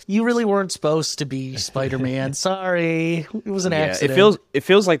this, you really weren't supposed to be Spider-Man. Sorry, it was an accident. It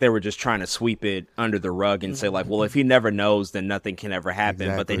feels like they were just trying to sweep it under the rug and say like, well, if he never knows, then nothing can ever happen.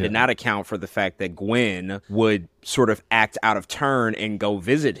 Exactly. But they did not account for the fact that Gwen would sort of act out of turn and go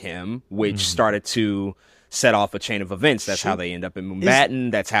visit him, which started to set off a chain of events. That's how they end up in Mumbattan.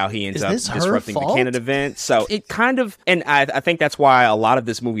 That's how he ends up disrupting the canon event. So it kind of, and I think that's why a lot of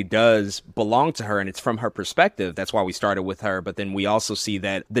this movie does belong to her, and it's from her perspective. That's why we started with her. But then we also see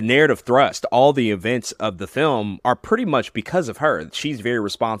that the narrative thrust, all the events of the film are pretty much because of her. She's very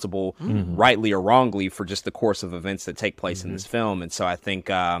responsible, rightly or wrongly, for just the course of events that take place in this film. And so I think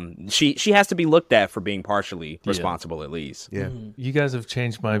she has to be looked at for being partially responsible, at least. Yeah. You guys have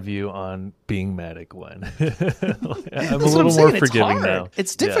changed my view on being mad at Gwen. I'm a little more forgiving now.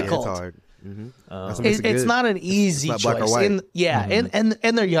 It's difficult. It's hard. It's not an easy choice. Black or white.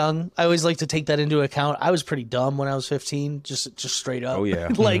 And they're young. I always like to take that into account. I was pretty dumb when I was 15, just straight up. Oh yeah.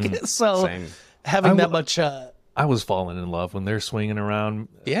 So Same. having that much. I was falling in love when they're swinging around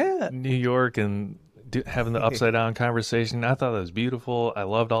New York and having the upside down conversation. I thought that was beautiful. I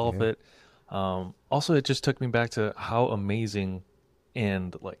loved all of it. Also, it just took me back to how amazing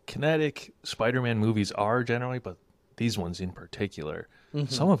and like kinetic Spider-Man movies are generally, but these ones in particular,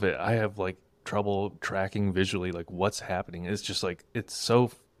 some of it I have like trouble tracking visually, like what's happening. It's just like, it's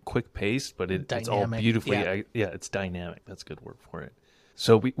so quick paced, but it's all beautifully, it's dynamic. That's a good word for it.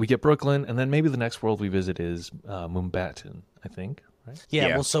 So we get Brooklyn, and then maybe the next world we visit is Mumbattan, I think. Right?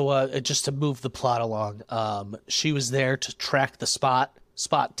 Yeah. Well, so just to move the plot along, she was there to track the Spot.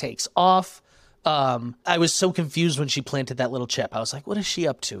 Spot takes off. I was so confused when she planted that little chip. I was like, what is she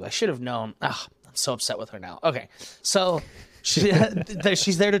up to? I should have known. I'm so upset with her now. Okay. So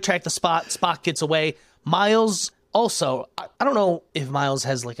she's there to track the Spot. Spot gets away. Miles also, I don't know if Miles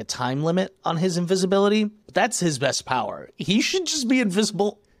has like a time limit on his invisibility, but that's his best power. He should just be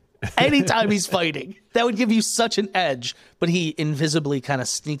invisible anytime he's fighting. That would give you such an edge. But he invisibly kind of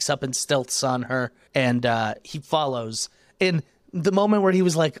sneaks up and stealths on her, and he follows. And the moment where he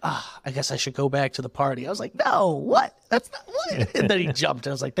was like, I guess I should go back to the party, I was like, no, what? That's not what. And then he jumped.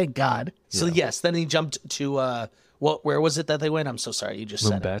 I was like, thank God. So yes, then he jumped to where was it that they went? I'm so sorry, you just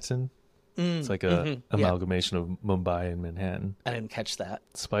said Mumbattan. It's like a amalgamation of Mumbai and Manhattan. I didn't catch that.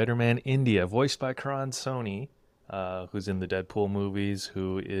 Spider-Man India, voiced by Karan Soni, who's in the Deadpool movies,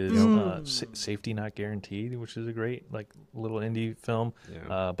 who is Safety Not Guaranteed, which is a great like little indie film.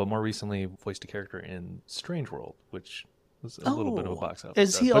 But more recently voiced a character in Strange World, which was a little bit of a box office.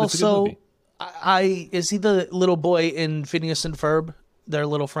 Is he also? Is he the little boy in Phineas and Ferb, their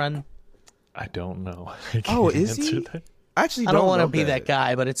little friend? I don't know. Is he? That. Actually, I don't want to be that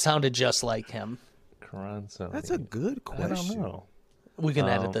guy, but it sounded just like him. Karan Soni. That's a good question. I don't know. We can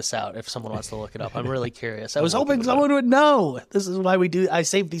edit this out if someone wants to look it up. I'm really curious. I was hoping someone would know. This is why I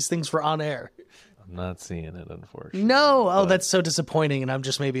save these things for on air. I'm not seeing it, unfortunately. No. Oh, that's so disappointing, and I'm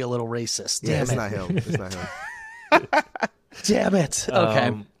just maybe a little racist. Yeah, Damn it's it. not him. It's not him. Damn it.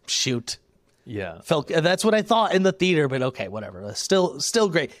 Okay. Shoot. Yeah. That's what I thought in the theater, but okay, whatever. Still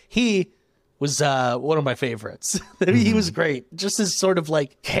great. He was one of my favorites. He was great. Just his sort of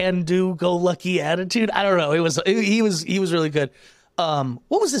like can-do, go-lucky attitude. I don't know. He was really good. What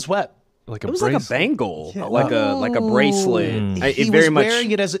was his weapon? Like a It was like a bracelet. bangle, like a bracelet. He It was very much.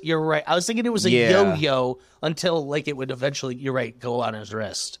 wearing it as you're right. I was thinking it was a Yeah. yo-yo until like it would eventually. You're right. Go on his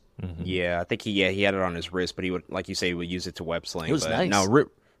wrist. Yeah, I think he had it on his wrist, but he would, like you say, he would use it to web sling. It was but nice. No,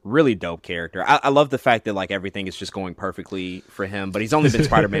 really dope character. I love the fact that like everything is just going perfectly for him, but he's only been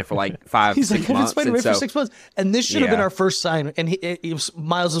Spider-Man for like 5, He's 6 like, I've been months. Spider-Man and for so- 6 months, and this should have been Yeah. our first sign. And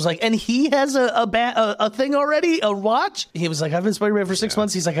Miles was like, and he has a thing already, a watch. He was like, I've been Spider-Man for 6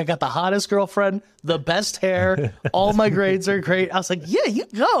 months. He's like, I got the hottest girlfriend, the best hair, all my grades are great. I was like, yeah, you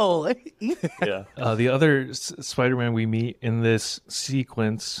go. Yeah. The other Spider-Man we meet in this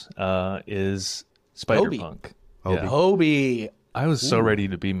sequence is Spider-Punk. Yeah. Hobie. I was so ready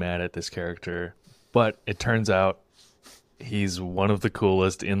to be mad at this character, but it turns out he's one of the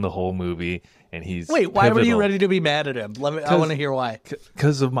coolest in the whole movie, and he's Wait, why were you pivotal. ready to be mad at him? I want to hear why.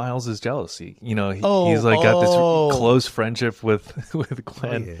 Because of Miles's jealousy. You know, he's Oh, like got oh. this close friendship with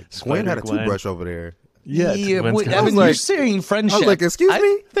Gwen. Yeah. Gwen Spider had a toothbrush over there. Yeah, Gwen's wait, got- I mean, like- you're saying friendship. excuse me? I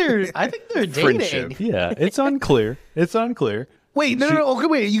think they're dating. Friendship. yeah, it's unclear. It's unclear. Wait, no. Okay,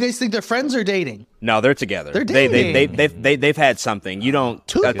 wait. You guys think they're friends or dating? No, they're together. They're They've had something. You don't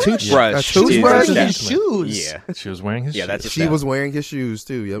Toothbrush. a toothbrush. A She was toothbrush? wearing Yeah. his shoes. Yeah, She was wearing his Yeah, that's shoes. a She step. was wearing his shoes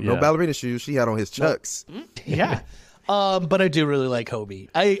too. Yep. No Yeah. ballerina shoes. She had on his chucks. Yeah. But I do really like Hobie.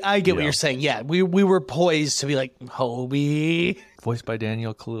 I get what Yeah. you're saying. Yeah, we were poised to be like, Hobie. Voiced by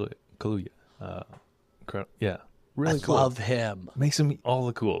Daniel Kaluuya. Yeah, really I cool. love him. Makes him all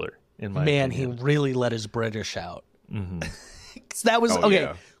the cooler in my Man, opinion. he really let his British out. 'Cause that was, Oh, okay,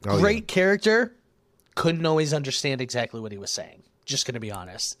 yeah. Oh, great character. Couldn't always understand exactly what he was saying. Just going to be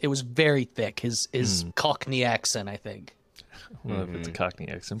honest. It was very thick, his Cockney accent, I think. I don't know if it's a Cockney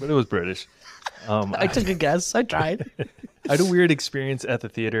accent, but it was British. I took a guess. I tried. I had a weird experience at the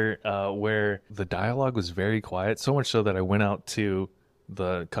theater where the dialogue was very quiet, so much so that I went out to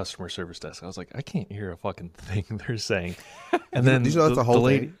the customer service desk. I was like, I can't hear a fucking thing they're saying. And then Did you know that's a whole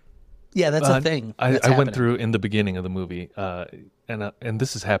lady, thing? Yeah, that's a thing. I That's went happening. through in the beginning of the movie, and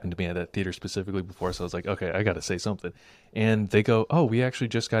this has happened to me at that theater specifically before. So I was like, okay, I got to say something. And they go, oh, we actually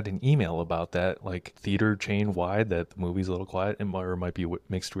just got an email about that, like theater chain wide, that the movie's a little quiet or might be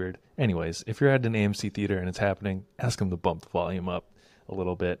mixed weird. Anyways, if you're at an AMC theater and it's happening, ask them to bump the volume up a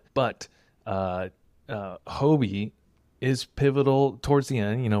little bit. But Hobie is pivotal towards the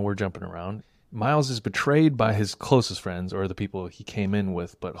end. You know, we're jumping around. Miles is betrayed by his closest friends or the people he came in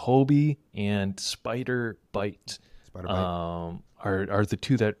with, but Hobie and Spider-Bite are the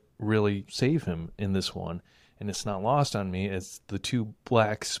two that really save him in this one. And it's not lost on me. It's the two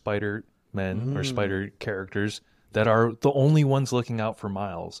black Spider-Men or Spider characters that are the only ones looking out for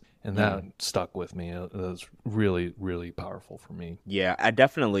Miles. And that stuck with me. It was really, really powerful for me. Yeah, I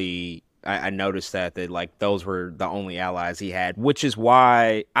definitely I noticed that like those were the only allies he had, which is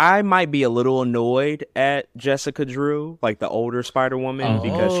why I might be a little annoyed at Jessica Drew, like the older Spider-Woman,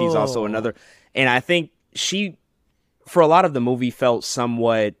 because she's also another. And I think she, for a lot of the movie, felt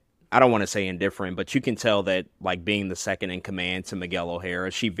somewhat, I don't want to say indifferent, but you can tell that, like, being the second in command to Miguel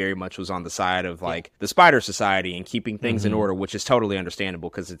O'Hara, she very much was on the side of, like, the Spider Society and keeping things in order, which is totally understandable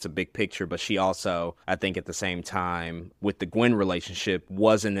because it's a big picture. But she also, I think at the same time, with the Gwen relationship,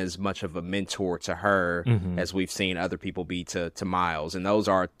 wasn't as much of a mentor to her as we've seen other people be to Miles. And those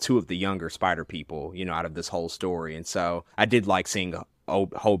are two of the younger Spider people, you know, out of this whole story. And so I did like seeing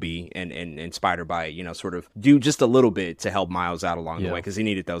Hobie and Spider-Bite, you know, sort of do just a little bit to help Miles out along the way because he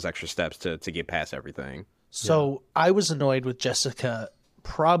needed those extra steps to get past everything. So I was annoyed with Jessica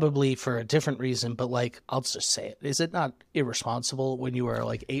probably for a different reason, but like, I'll just say it. Is it not irresponsible when you are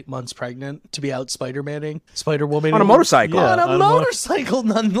like 8 months pregnant to be out Spider-Manning, Spider-Woman? On a motorcycle. On a on a motorcycle,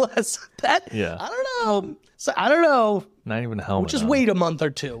 nonetheless. That, Yeah. I don't know. So, I don't know. Not even a helmet. Just on. wait a month or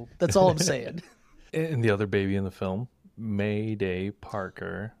two. That's all I'm saying. And the other baby in the film, Mayday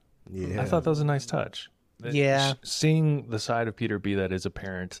Parker. Yeah. I thought that was a nice touch. Yeah. Seeing the side of Peter B that is a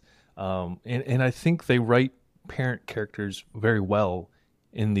parent, and I think they write parent characters very well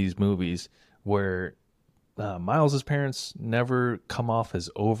in these movies, where Miles's parents never come off as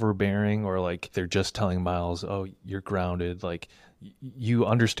overbearing or like they're just telling Miles, "Oh, you're grounded." Like you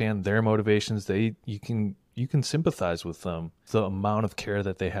understand their motivations. You can sympathize with them. The amount of care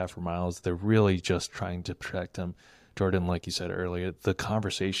that they have for Miles, they're really just trying to protect him. Jordan, like you said earlier, the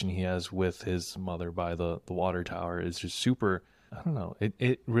conversation he has with his mother by the water tower is just super. I don't know.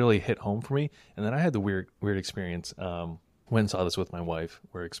 It really hit home for me. And then I had the weird experience. Went and saw this with my wife.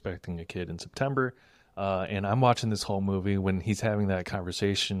 We're expecting a kid in September. And I'm watching this whole movie when he's having that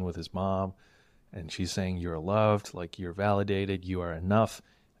conversation with his mom. And she's saying, you're loved, like you're validated, you are enough.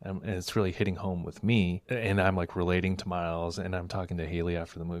 And it's really hitting home with me. And I'm like relating to Miles. And I'm talking to Haley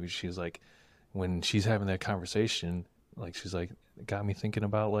after the movie. She's like, when she's having that conversation, like she's like, it got me thinking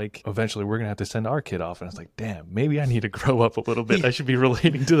about like eventually we're gonna have to send our kid off. And I was like, damn, maybe I need to grow up a little bit. I should be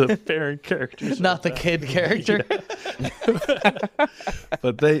relating to the parent characters, not the kid character.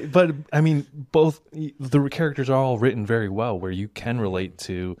 But I mean, both the characters are all written very well, where you can relate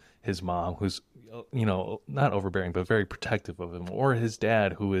to his mom, who's, you know, not overbearing, but very protective of him, or his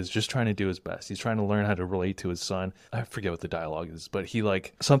dad, who is just trying to do his best. He's trying to learn how to relate to his son. I forget what the dialogue is, but he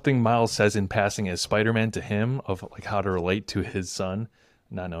like something Miles says in passing as Spider-Man to him of like how to relate to his son,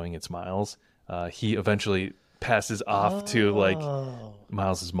 not knowing it's Miles. He eventually passes off to like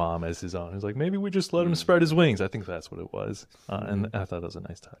Miles's mom as his own. He's like, maybe we just let him spread his wings. I think that's what it was. And I thought that was a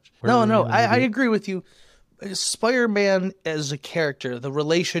nice touch. I agree with you. Spider-Man as a character, the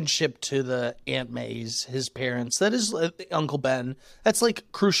relationship to the Aunt May's, his parents, that is Uncle Ben, that's like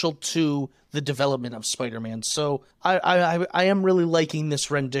crucial to the development of Spider-Man. So I am really liking this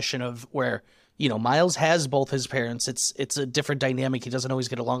rendition of where, you know, Miles has both his parents. It's a different dynamic. He doesn't always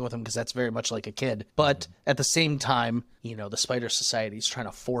get along with them because that's very much like a kid. But at the same time, you know, the Spider Society is trying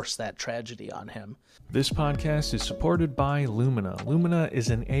to force that tragedy on him. This podcast is supported by Lumina. Lumina is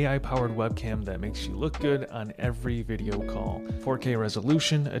an AI-powered webcam that makes you look good on every video call. 4K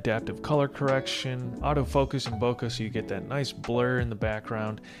resolution, adaptive color correction, autofocus and bokeh so you get that nice blur in the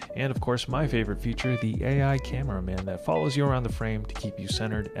background, and of course my favorite feature, the AI cameraman that follows you around the frame to keep you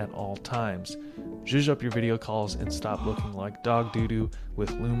centered at all times. Zhuzh up your video calls and stop looking like dog doo-doo with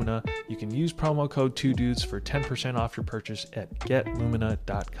Lumina. You can use promo code 2dudes for 10% off your purchase at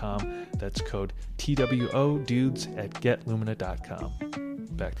getlumina.com. That's code TWO dudes at getlumina.com.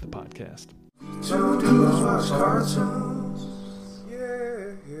 Back to the podcast. Two dudes watch cartoons.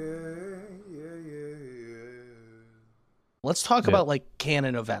 Let's talk about like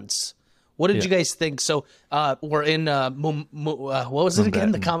canon events. What did you guys think? So we're in what was it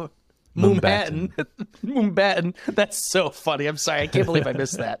again? The comic Moonbatten. Moonbatten. That's so funny. I'm sorry. I can't believe I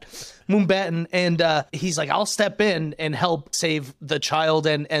missed that. Moonbatten. And he's like, I'll step in and help save the child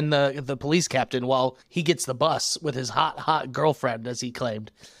and the police captain while he gets the bus with his hot girlfriend, as he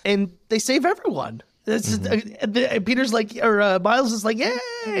claimed. And they save everyone. Peter's like, or Miles is like,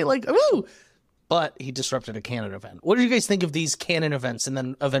 yay, like, woo. But he disrupted a canon event. What do you guys think of these canon events? And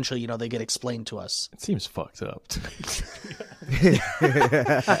then eventually, you know, they get explained to us. It seems fucked up to me.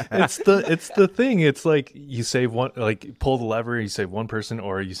 It's the thing. It's like you save one, like pull the lever, you save one person,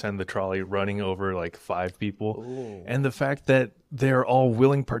 or you send the trolley running over like 5 people. Ooh. And the fact that they're all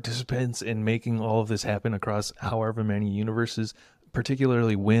willing participants in making all of this happen across however many universes.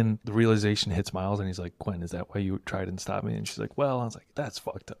 Particularly when the realization hits Miles and he's like, Gwen, is that why you tried and stopped me? And she's like, well, I was like, that's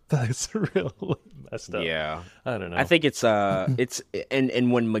fucked up. That's really messed up. Yeah. I don't know. I think it's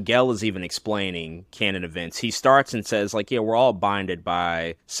and when Miguel is even explaining canon events, he starts and says like, yeah, we're all binded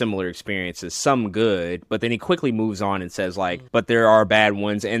by similar experiences, some good, but then he quickly moves on and says like, but there are bad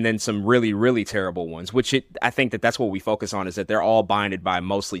ones and then some really, really terrible ones, which I think that's what we focus on, is that they're all binded by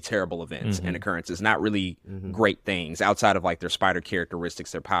mostly terrible events and occurrences, not really great things outside of like their spider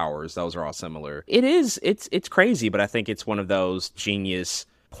characteristics, their powers. Those are all similar. It's crazy, but I think it's one of those genius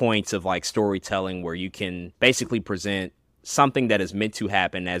points of like storytelling where you can basically present something that is meant to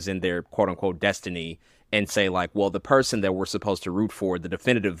happen as in their quote unquote destiny and say like, well, the person that we're supposed to root for, the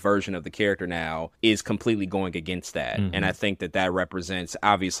definitive version of the character now, is completely going against that. And I think that represents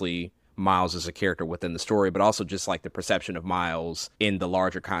obviously Miles as a character within the story, but also just like the perception of Miles in the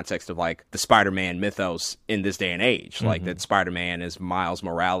larger context of like the Spider-Man mythos in this day and age. Like that Spider-Man as Miles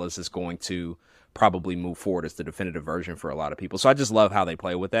Morales is going to probably move forward as the definitive version for a lot of people. So I just love how they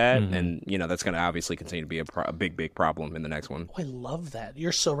play with that. And, you know, that's going to obviously continue to be a big problem in the next one. Oh, I love that.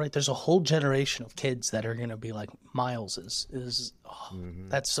 You're so right. There's a whole generation of kids that are going to be like, Miles is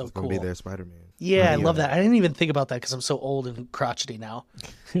that's so cool. Be their Spider-Man. Yeah, I love that. I didn't even think about that because I'm so old and crotchety now.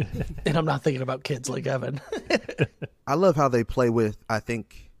 And I'm not thinking about kids like Evan. I love how they play with, I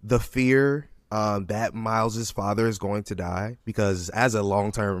think, the fear that Miles's father is going to die, because as a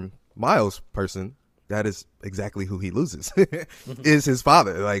long-term Miles person, that is exactly who he loses is his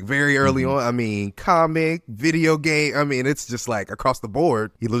father. Like very early on, I mean, comic, video game, I mean, it's just like across the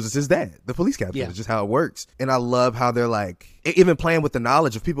board, he loses his dad, the police captain. It's just how it works. And I love how they're like even playing with the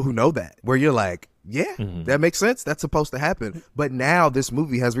knowledge of people who know that, where you're like, yeah, that makes sense. That's supposed to happen. But now this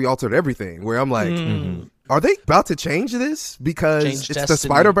movie has re-altered everything where I'm like, are they about to change this because Change it's destiny. the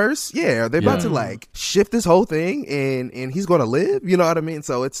Spider-Verse? Yeah, are they about to like shift this whole thing and he's going to live? You know what I mean?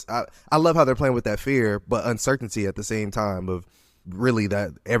 So it's I love how they're playing with that fear but uncertainty at the same time of really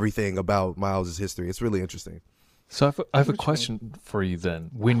that everything about Miles' history. It's really interesting. So I have a question for you then.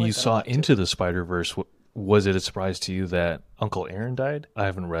 When you saw Into the Spider-Verse, was it a surprise to you that Uncle Aaron died? I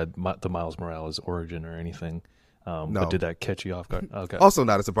haven't read the Miles Morales origin or anything. No. But did that catch you off guard? Okay. Also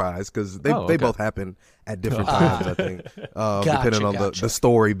not a surprise because they both happen at different times, I think, depending on the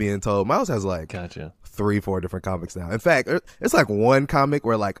story being told. Miles has like 3-4 different comics now. In fact, it's like one comic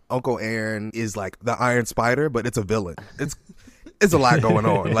where like Uncle Aaron is like the Iron Spider, but it's a villain. It's a lot going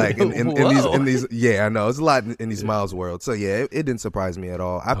on, like in these. Yeah, I know it's a lot in these Miles worlds. So yeah, it didn't surprise me at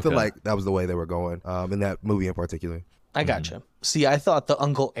all. I feel like that was the way they were going in that movie in particular. I gotcha. See, I thought the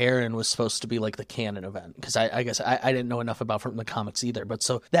Uncle Aaron was supposed to be like the canon event because I guess I didn't know enough about from the comics either. But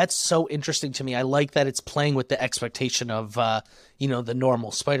so that's so interesting to me. I like that it's playing with the expectation of the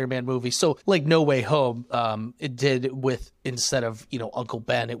normal Spider-Man movie. So like No Way Home, it did with instead of Uncle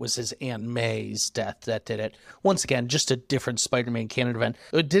Ben, it was his Aunt May's death that did it. Once again, just a different Spider-Man canon event.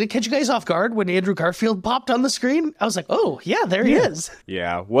 Did it catch you guys off guard when Andrew Garfield popped on the screen? I was like, oh yeah, there he is.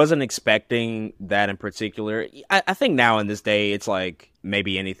 Yeah, wasn't expecting that in particular. I think now in this day, it's like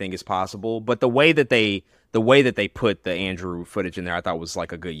maybe anything is possible, but the way that they put the Andrew footage in there, I thought was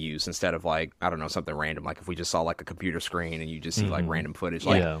like a good use instead of like, I don't know, something random. Like if we just saw like a computer screen and you just see like random footage,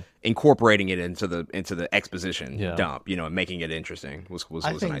 like incorporating it into the exposition dump, and making it interesting was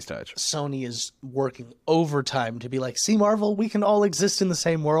a nice touch. Sony is working overtime to be like, see, Marvel, we can all exist in the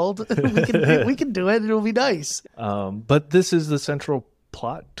same world. we can do it. It'll be nice. But this is the central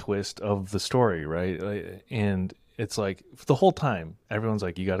plot twist of the story, right? And it's like the whole time everyone's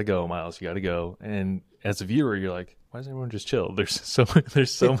like, you got to go, Miles, you got to go. And as a viewer, you're like, why doesn't everyone just chill? There's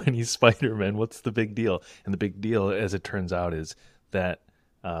so many Spider-Men. What's the big deal? And the big deal, as it turns out, is that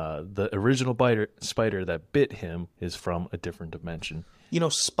the original spider that bit him is from a different dimension.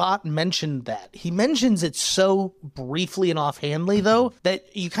 Spot mentioned that. He mentions it so briefly and offhandedly, though,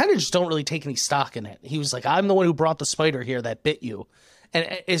 that you kind of just don't really take any stock in it. He was like, I'm the one who brought the spider here that bit you.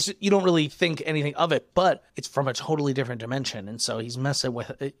 And you don't really think anything of it, but it's from a totally different dimension. And so he's messing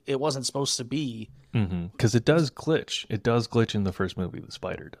with it. It wasn't supposed to be. Because it does glitch. It does glitch in the first movie, the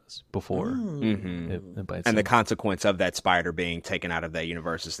spider does, before it bites and him. the consequence of that spider being taken out of that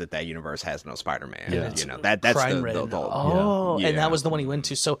universe is that universe has no Spider-Man. Yeah. That's the and that was the one he went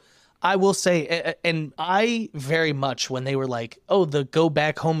to. So I will say, and I very much, when they were like, oh, the go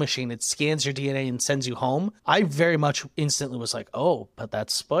back home machine, it scans your DNA and sends you home, I very much instantly was like, oh, but that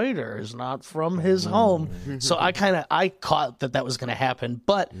spider is not from his home. So I caught that was going to happen.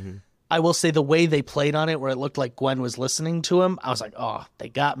 But I will say the way they played on it, where it looked like Gwen was listening to him, I was like, oh, they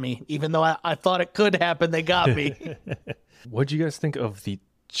got me. Even though I thought it could happen, they got me. What do you guys think of the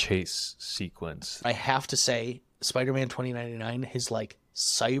chase sequence? I have to say, Spider-Man 2099, his like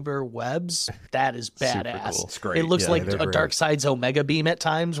cyber webs, that is badass. Cool. It's great. It looks like a great. Darkseid's Omega beam at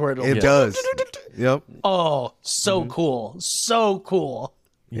times where It does. Yep. Oh, so cool. So cool.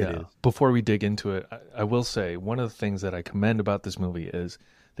 Yeah. Before we dig into it, I will say one of the things that I commend about this movie is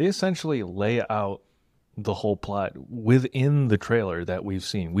they essentially lay out the whole plot within the trailer that we've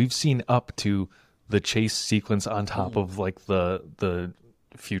seen. We've seen up to the chase sequence on top of like the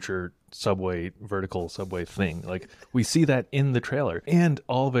future vertical subway thing. Like we see that in the trailer, and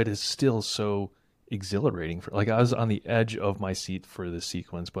all of it is still so exhilarating. I was on the edge of my seat for this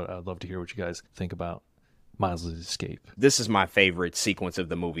sequence, but I'd love to hear what you guys think about Miles' escape. This is my favorite sequence of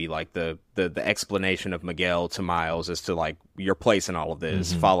the movie, like the explanation of Miguel to Miles as to like your place in all of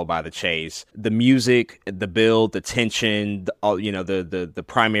this, followed by the chase, the music, the build, the tension, the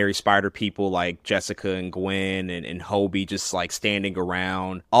primary spider people like Jessica and Gwen and Hobie just like standing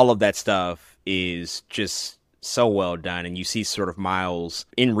around. All of that stuff is just so well done, and you see sort of Miles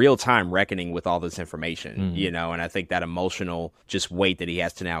in real time reckoning with all this information, and I think that emotional just weight that he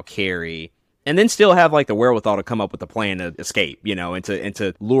has to now carry. And then still have like the wherewithal to come up with a plan to escape, and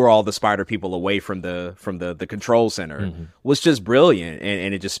to lure all the spider people away from the control center was just brilliant.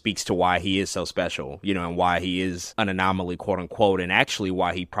 And it just speaks to why he is so special, and why he is an anomaly, quote unquote, and actually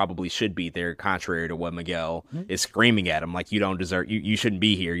why he probably should be there, contrary to what Miguel is screaming at him, like, you don't deserve, you shouldn't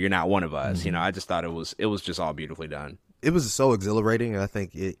be here. You're not one of us. I just thought it was just all beautifully done. It was so exhilarating. And I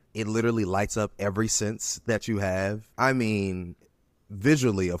think it literally lights up every sense that you have. I mean,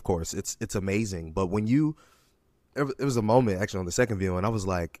 visually, of course, it's amazing. But when there was a moment actually on the second viewing, I was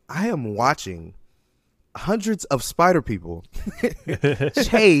like, I am watching hundreds of spider people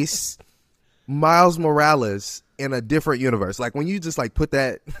chase Miles Morales in a different universe. Like when you just like put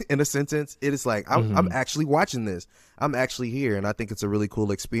that in a sentence, it is like I'm actually watching this. I'm actually here, and I think it's a really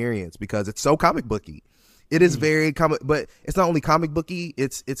cool experience because it's so comic booky. It is very comic, but it's not only comic booky.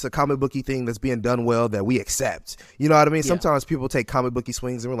 It's a comic booky thing that's being done well that we accept. You know what I mean? Yeah. Sometimes people take comic booky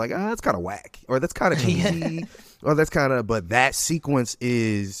swings and we're like, that's kind of whack, or that's kind of cheesy, or that's kind of. But that sequence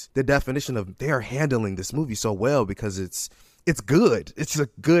is the definition of they are handling this movie so well because it's good. It's a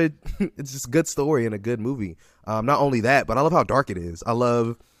good, it's just a good story and a good movie. Not only that, but I love how dark it is. I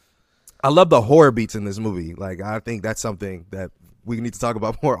love the horror beats in this movie. Like I think that's something that we need to talk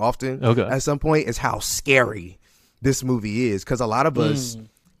about more often at some point is how scary this movie is. Because a lot of us,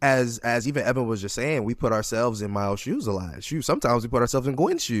 as even Evan was just saying, we put ourselves in Miles' shoes a lot. Sometimes we put ourselves in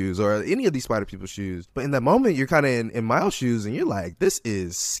Gwen's shoes or any of these Spider People's shoes. But in that moment, you're kind of in Miles' shoes and you're like, this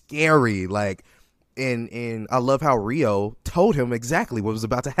is scary. Like, and I love how Rio told him exactly what was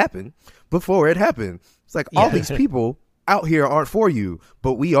about to happen before it happened. It's like all these people out here aren't for you,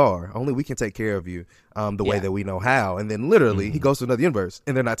 but we are. Only we can take care of you the way that we know how. And then literally he goes to another universe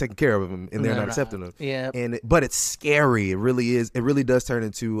and they're not taking care of him and they're not accepting him. Yeah. But it's scary. It really is. It really does turn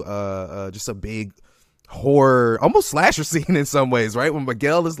into just a big horror, almost slasher scene in some ways, right? When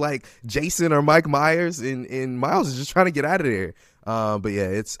Miguel is like Jason or Mike Myers and Miles is just trying to get out of there. But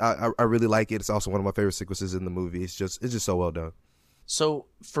yeah, I really like it. It's also one of my favorite sequences in the movie. It's just so well done. So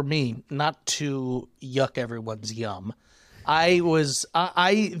for me, not to yuck everyone's yum, this was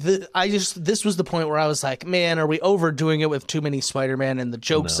the point where I was like, man, are we overdoing it with too many Spider-Man and the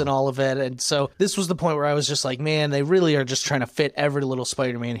jokes and all of it? And so this was the point where I was just like, man, they really are just trying to fit every little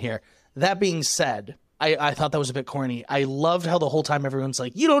Spider-Man here. That being said, I thought that was a bit corny. I loved how the whole time everyone's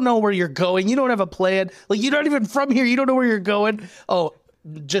like, you don't know where you're going. You don't have a plan. Like, you're not even from here. You don't know where you're going. Oh,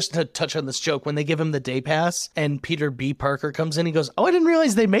 just to touch on this joke, when they give him the day pass and Peter B. Parker comes in, he goes, oh, I didn't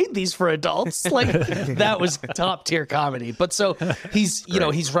realize they made these for adults. Like, that was top tier comedy. But so he's,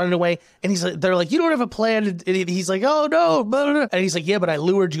 he's running away and he's like, they're like, you don't have a plan. And he's like, oh no. And he's like, yeah, but I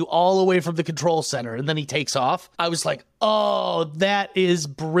lured you all the way from the control center. And then he takes off. I was like, oh, that is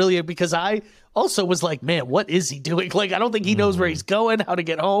brilliant, because I also was like, man, what is he doing? Like, I don't think he knows where he's going, how to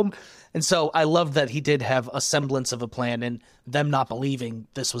get home. And so I love that he did have a semblance of a plan, and them not believing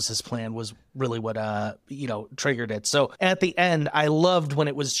this was his plan was really what, triggered it. So at the end, I loved when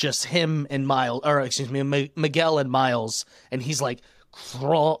it was just him and Miguel and Miles, and he's like,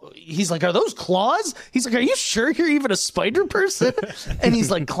 he's like, are those claws? He's like, are you sure you're even a spider person? And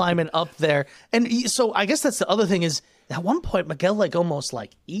he's like climbing up there. And so I guess that's the other thing is, at one point, Miguel like almost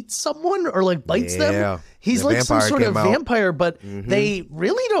like eats someone or like bites them. He's like some sort of vampire, but they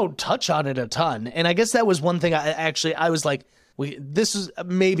really don't touch on it a ton. And I guess that was one thing I was like, this is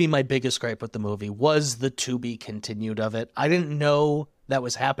maybe my biggest gripe with the movie was the to be continued of it. I didn't know that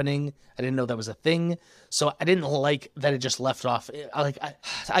was happening. I didn't know that was a thing. So I didn't like that it just left off.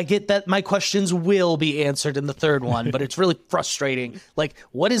 I get that my questions will be answered in the third one, but it's really frustrating. Like,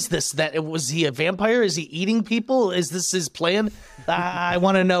 what is this? Was he a vampire? Is he eating people? Is this his plan? I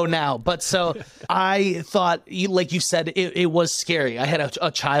want to know now. But so I thought, like you said, it was scary. I had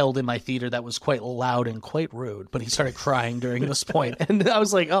a child in my theater that was quite loud and quite rude, but he started crying during this point. And I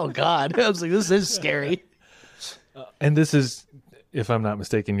was like, oh God. I was like, this is scary. And this is, if I'm not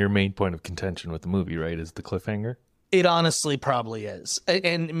mistaken, your main point of contention with the movie, right, is the cliffhanger? It honestly probably is.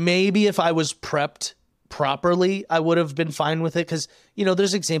 And maybe if I was prepped properly, I would have been fine with it. Because,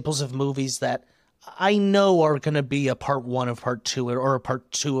 there's examples of movies that I know are going to be a part 1 of part 2 or a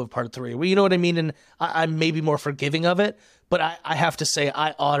part 2 of part 3. Well, you know what I mean? And I'm maybe more forgiving of it. But I have to say,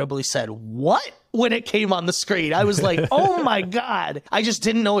 I audibly said, what? When it came on the screen, I was like, oh my God. I just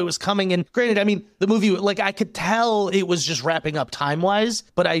didn't know it was coming. And granted, I mean, the movie, like, I could tell it was just wrapping up time-wise,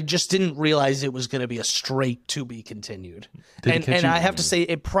 but I just didn't realize it was going to be a straight to be continued. And I have to say,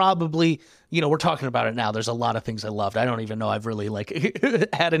 it probably, we're talking about it now. There's a lot of things I loved. I don't even know I've really,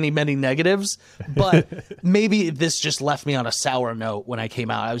 had many negatives, but maybe this just left me on a sour note when I came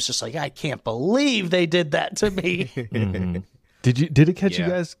out. I was just like, I can't believe they did that to me. Did it catch you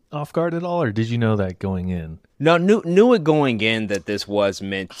guys off guard at all, or did you know that going in? No, knew it going in that this was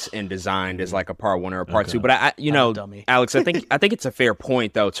meant and designed as like a part 1 or a part 2. But Alex, I think it's a fair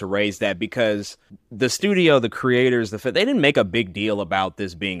point though to raise that, because the studio, the creators, they didn't make a big deal about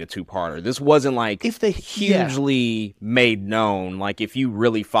this being a 2-parter. This wasn't like hugely made known. Like, if you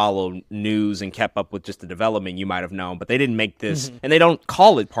really follow news and kept up with just the development, you might have known. But they didn't make this, and they don't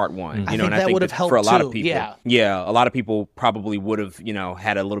call it part 1. I think that would have helped for a lot too. of people. Yeah, a lot of people probably would have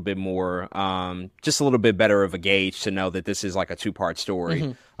had a little bit more, just a little bit better of a gauge to know that this is like a 2-part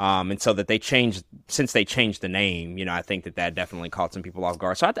story. And so that since they changed the name, you know, I think that definitely caught some people off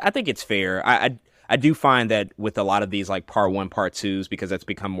guard. So I think it's fair. I do find that with a lot of these like part 1, part 2s, because that's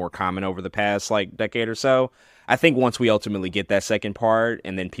become more common over the past like decade or so, I think once we ultimately get that second part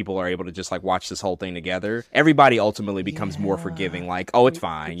and then people are able to just like watch this whole thing together, everybody ultimately becomes more forgiving. Like, oh, it's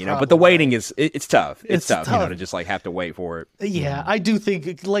fine, you know, but the waiting it's tough. It's tough, you know, to just like have to wait for it. Yeah, I do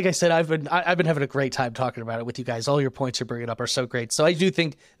think, like I said, I've been having a great time talking about it with you guys. All your points you're bringing up are so great. So I do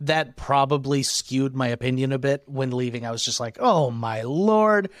think that probably skewed my opinion a bit when leaving. I was just like, oh my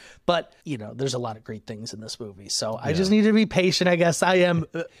Lord. But, you know, there's a lot of great things in this movie. So I just need to be patient, I guess. I am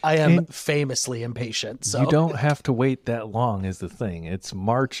famously impatient. So you don't have to wait that long is the thing. It's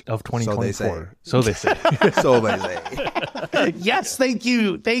March of 2024. So they say. So they say. Yes, thank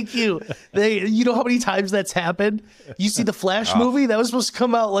you. You know how many times that's happened? You see the Flash movie? That was supposed to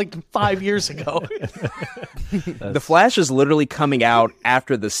come out like 5 years ago. The Flash is literally coming out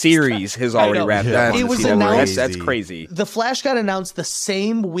after the series has already wrapped up. It on was the CW. announced- That's crazy. The Flash got announced the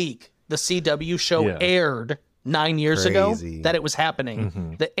same week the CW show aired 9 years ago that it was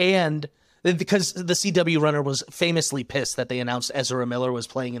happening. Because the CW runner was famously pissed that they announced Ezra Miller was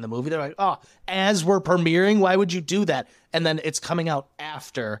playing in the movie. They're like, oh, as we're premiering, why would you do that? And then it's coming out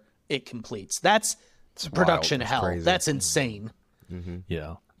after it completes. That's production hell. crazy. That's insane.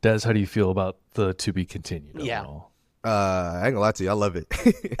 Yeah. Des, how do you feel about the to be continued? Yeah. overall? I ain't gonna lie to you, I love it.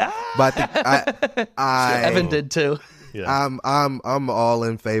 But I Evan did too. Yeah. I'm all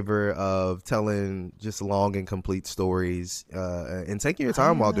in favor of telling just long and complete stories and taking your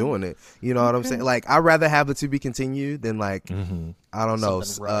time while doing it. You know what I'm saying? Like, I'd rather have the to be continued than like I don't know,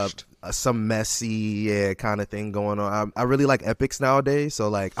 Something rushed. some messy kind of thing going on. I really like epics nowadays, so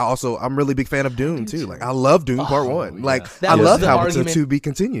like I'm really big fan of Dune too. Like, I love Dune Part 1. Like, That I was love the how it's a argument- to be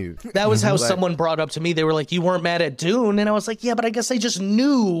continued. That was how Like- someone brought up to me. They were like, you weren't mad at Dune. And I was like, yeah, but I guess I just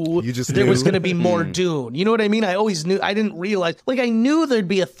knew You just there was knew? going to be more Dune. You know what I mean? I always knew. I didn't realize. Like, I knew there'd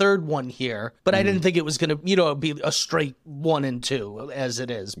be a third one here, but I didn't think it was going to, be a straight 1 and 2 as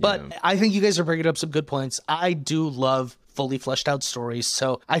it is. But I think you guys are bringing up some good points. I do love fully fleshed out stories.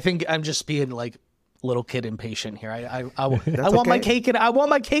 So I think I'm just being like little kid impatient here. I want my cake and I want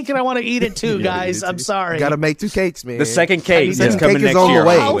my cake and I want to eat it too, guys. I'm sorry. Gotta make 2 cakes, man. The second cake Second is coming cake is next on the year.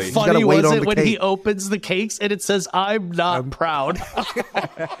 way. How You funny gotta wait was on it the when he cake. opens the cakes and it says, "I'm not proud."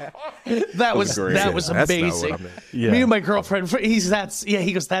 that was great. That's not what I amazing. meant. Yeah. Me and my girlfriend, he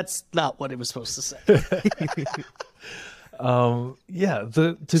goes, "That's not what it was supposed to say." Yeah,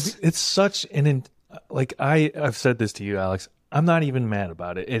 it's such an like I've said this to you, Alex. I'm not even mad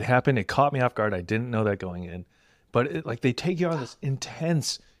about it. It happened. It caught me off guard. I didn't know that going in, but like they take you on this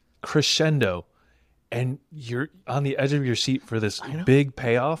intense crescendo, and you're on the edge of your seat for this big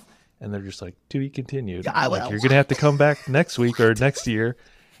payoff, and they're just like, "To be continued." Like, you're gonna have to come back next week or next year,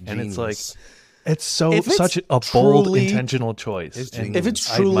 and it's like. Genius. It's If it's such a bold, truly- intentional choice. It's and genius. If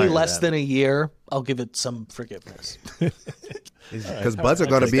it's I truly admire less that. than a year, I'll give it some forgiveness. Because butts are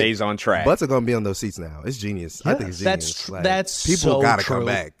gonna be Stays on track. Butts are gonna be on those seats now. It's genius. I think it's That's genius. tr- that's people so gotta true. come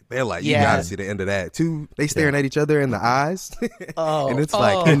back. They're like, you Yeah. gotta see the end of that. They staring at each other in the eyes, Oh, and it's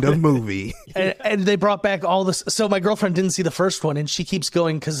like end of movie. and they brought back all this. So my girlfriend didn't see the first one, and she keeps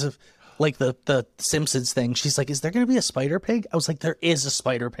going because of like the Simpsons thing. She's like, "Is there going to be a spider pig?" I was like, "There is a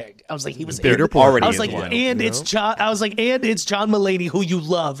spider pig." I was like, "He was There in the-" already I was is like, one. "And it's John." I was like, "And it's John Mulaney, who you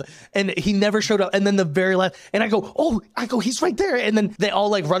love," and he never showed up. And then the very last, and I go, "He's right there!" And then they all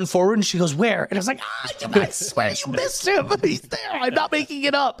like run forward, and she goes, "Where?" And I was like, I swear you missed him. He's there. I'm not making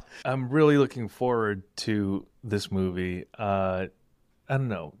it up." I'm really looking forward to this movie. I don't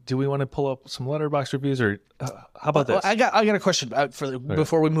know. Do we want to pull up some Letterboxd reviews, or how about this? I got a question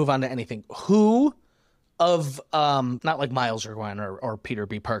before we move on to anything. Who of not like Miles Irvine or Peter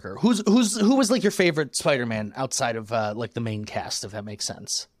B. Parker, who was like your favorite Spider-Man outside of like the main cast, if that makes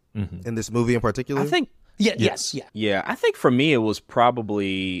sense? In this movie in particular, I think Yes. Yeah, I think for me it was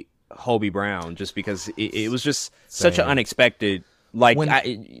probably Hobie Brown, just because it was just such an unexpected. Like,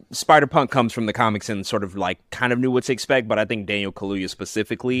 Spider-Punk comes from the comics and sort of like kind of knew what to expect, but I think Daniel Kaluuya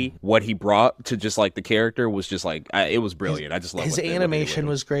specifically, what he brought to just like the character was just like it was brilliant. I just love His what they did animation with him.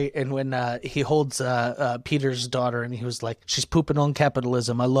 was great, and when he holds Peter's daughter, and he was like, "She's pooping on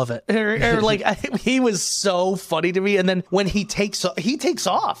capitalism. I love it." Or like he was so funny to me. And then when he takes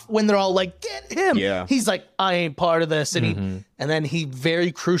off when they're all like, "Get him!" Yeah. He's like, "I ain't part of this," and then he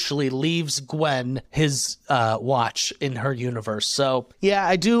very crucially leaves Gwen his watch in her universe. So yeah,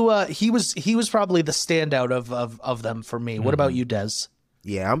 I do. He was probably the standout of them for me. What about you, Des?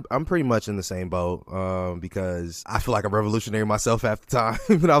 Yeah, I'm pretty much in the same boat because I feel like I'm revolutionary myself half the time.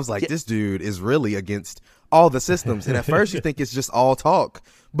 And I was like, this dude is really against all the systems. And at first you think it's just all talk.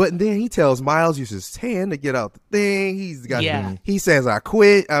 But then he tells Miles use his hand to get out the thing. He says, I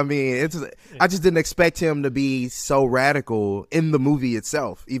quit. I mean, I just didn't expect him to be so radical in the movie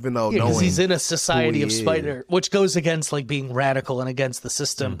itself, even though because he's in a society of spider, which goes against like being radical and against the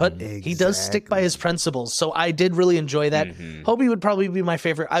system. But he does stick by his principles. So I did really enjoy that. Hobie would probably be my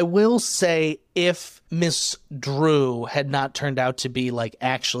favorite. I will say, if Miss Drew had not turned out to be like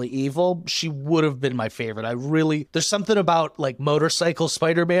actually evil, she would have been my favorite. There's something about like motorcycle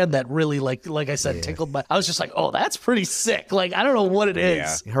Spider-Man that really like I said, tickled my, I was just like, oh, that's pretty sick. Like, I don't know what it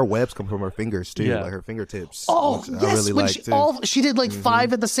is. Her webs come from her fingers too, like her fingertips. Oh, yes, I really she did like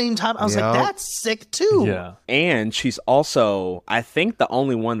 5 at the same time. I was like, that's sick too. Yeah. And she's also, I think, the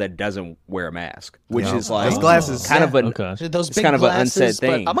only one that doesn't wear a mask, which is like those glasses. kind of those big kind of glasses, an unsaid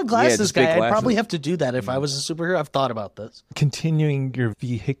thing. But I'm a glasses guy. I'd glasses. probably have to do that if I was a superhero. I've thought about this. Continuing your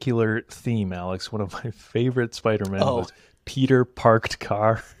vehicular theme, Alex, one of my favorite Spider-Man was Peter Parked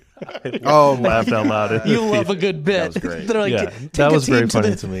Car. Oh, laughed out loud. You love a good bit. That was great. They're like, Yeah, take that a was team very to funny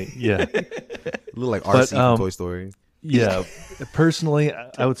the- to me. Yeah. look like RC from Toy Story. Yeah. Personally,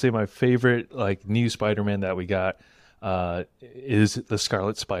 I would say my favorite like new Spider-Man that we got is the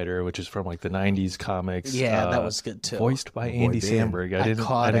Scarlet Spider, which is from like the 90s comics. Yeah, that was good too. Voiced by Andy Dan. Samberg.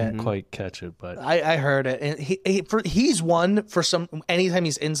 I didn't quite catch it, but I heard it, and he's one for some. Anytime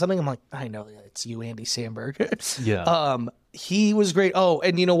he's in something, I'm like, I know it's you, Andy Samberg. yeah. He was great. Oh,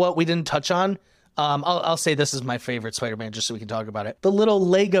 and you know what we didn't touch on? I'll say this is my favorite Spider-Man, just so we can talk about it. The little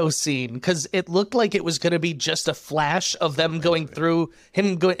Lego scene, because it looked like it was going to be just a flash of them going through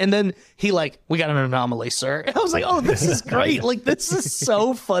him going, and then he like, we got an anomaly, sir. And I was like, oh, this is great. Like, this is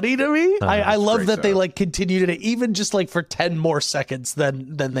so funny to me. I love that they like continued it even just like for 10 more seconds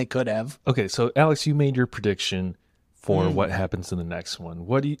than they could have. Okay, so Alex, you made your prediction for what happens in the next one.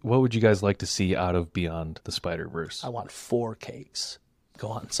 What would you guys like to see out of Beyond the Spider-Verse? I want 4 cakes. Go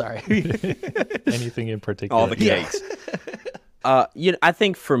on, sorry. Anything in particular? all the cakes. I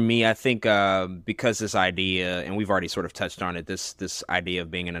think for me, because this idea, and we've already sort of touched on it, this idea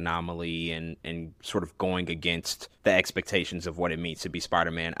of being an anomaly and sort of going against the expectations of what it means to be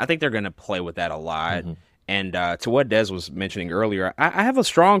Spider-Man, I think they're going to play with that a lot. Mm-hmm. And to what Des was mentioning earlier, I have a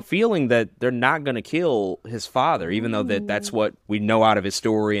strong feeling that they're not going to kill his father, even though that's what we know out of his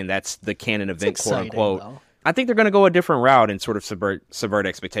story, and that's the canon event, quote unquote. Though. I think they're going to go a different route and sort of subvert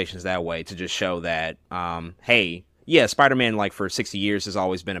expectations that way to just show that, hey, yeah, Spider-Man, like, for 60 years has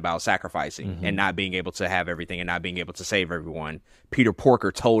always been about sacrificing and not being able to have everything and not being able to save everyone. Peter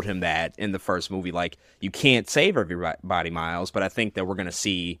Porker told him that in the first movie, like, you can't save everybody, Miles, but I think that we're going to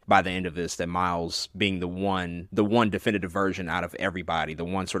see by the end of this that Miles being the one definitive version out of everybody, the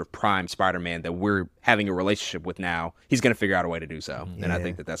one sort of prime Spider-Man that we're having a relationship with now, he's going to figure out a way to do so. Yeah. And I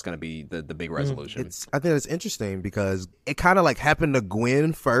think that that's going to be the big resolution. I think it's interesting because it kind of like happened to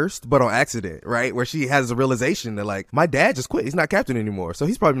Gwen first, but on accident, right? Where she has a realization that like, my dad just quit. He's not captain anymore. So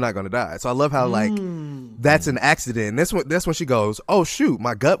he's probably not going to die. So I love how like that's an accident. And that's when she goes, oh shoot,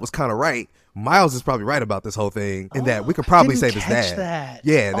 my gut was kind of right. Miles is probably right about this whole thing, and that we could probably save his dad. That.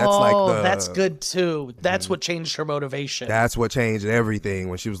 Yeah, that's that's good too. That's what changed her motivation. That's what changed everything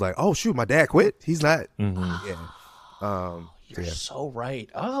when she was like, "Oh shoot, my dad quit. He's not." Yeah. You're so right.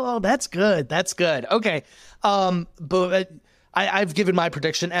 Oh, that's good. That's good. Okay. But I've given my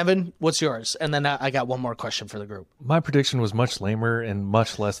prediction. Evan, what's yours? And then I got one more question for the group. My prediction was much lamer and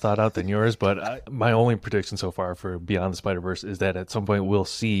much less thought out than yours, but my only prediction so far for Beyond the Spider-Verse is that at some point we'll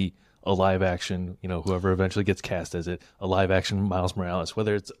see a live action, whoever eventually gets cast as it, a live action Miles Morales,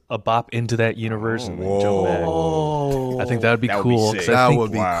 whether it's a bop into that universe and then jump back. I think that would be cool. That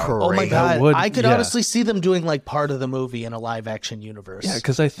would be crazy. Oh my God. I could honestly see them doing like part of the movie in a live action universe. Yeah,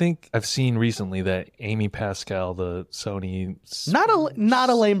 because I think I've seen recently that Amy Pascal, the Sony... Not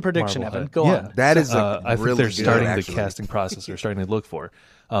a lame prediction, Evan. Go on. That is I think they're starting the casting process. They're starting to look for.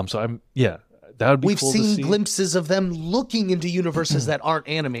 That would be We've cool seen to see. glimpses of them looking into universes that aren't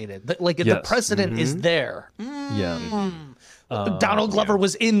animated. Like the precedent is there. Yeah. Donald Glover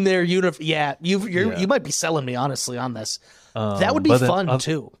was in their universe. Yeah, you might be selling me honestly on this. That would be fun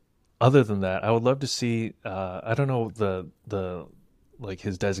too. Other than that, I would love to see. I don't know the like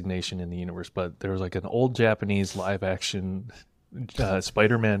his designation in the universe, but there was like an old Japanese live action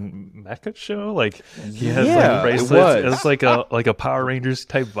Spider-Man mecha show. Like he has like bracelets. It's like a Power Rangers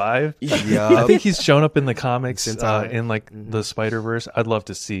type vibe. Yeah, I think he's shown up in the comics in like the Spider-Verse. I'd love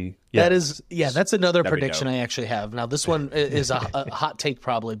to see. Yeah. That's another prediction I actually have. Now this one is a hot take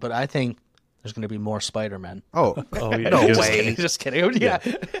probably, but I think there's going to be more Spider-Man. Oh yeah. No just way. Kidding, just kidding. Yeah.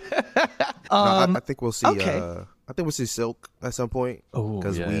 I think we'll see. Okay. I think we'll see Silk at some point Oh,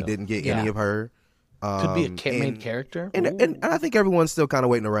 because we didn't get any of her. Could be a main character. And I think everyone's still kind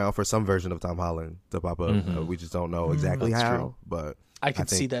of waiting around for some version of Tom Holland to pop up. We just don't know exactly how. true. But I can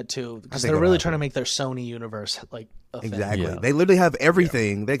think- see that too, because think they're it'll really happen. trying to make their Sony universe like a thing. Exactly. Yeah. They literally have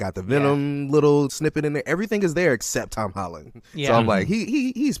everything. They got the Venom little snippet in there. Everything is there except Tom Holland. So Yeah. I'm like,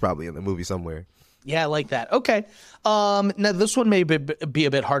 he's probably in the movie somewhere. Yeah, I like that. Okay. Now this one may be a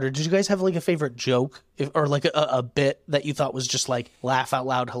bit harder. Did you guys have like a favorite joke or like a bit that you thought was just like laugh out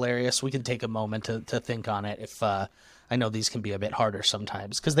loud hilarious? We can take a moment to think on it. If I know these can be a bit harder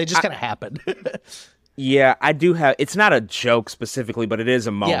sometimes because they just kind of happen. Yeah, I do have. It's not a joke specifically, but it is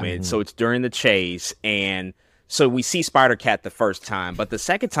a moment. So it's during the chase, and so we see Spider-Cat the first time, but the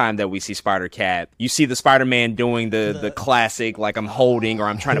second time that we see Spider-Cat, you see the Spider-Man doing the classic, like I'm holding or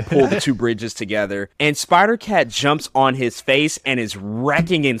I'm trying to pull the two bridges together, and Spider-Cat jumps on his face and is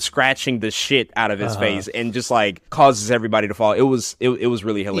wrecking and scratching the shit out of his face, and just like causes everybody to fall. It was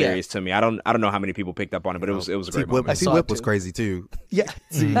really hilarious to me. I don't know how many people picked up on it, but it was a great moment. T-Whip was crazy too. Yeah.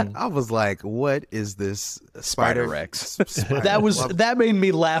 See, I was like, what is this Spider-Rex. That made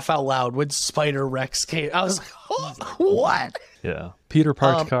me laugh out loud when Spider-Rex came. I was like, oh, what? Yeah, Peter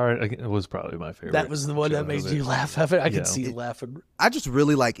Park's car was probably my favorite. That was the one that made you laugh at it. I could see you laughing. I just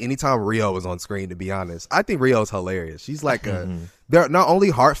really like anytime Rio is on screen, to be honest. I think Rio's hilarious. She's like there are not only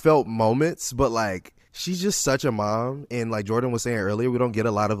heartfelt moments, but like she's just such a mom. And like Jordan was saying earlier, we don't get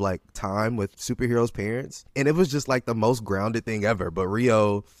a lot of like time with superheroes' parents. And it was just like the most grounded thing ever. But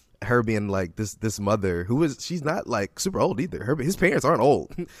Rio, her being like this mother she's not like super old either. His parents aren't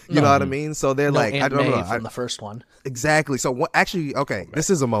old. You know what I mean? So they're like, Aunt I don't May know. from the first one. Exactly. So actually, okay,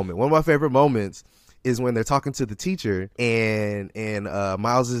 this is a moment. One of my favorite moments is when they're talking to the teacher and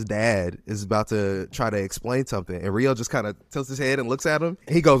Miles's dad is about to try to explain something, and Rio just kind of tilts his head and looks at him.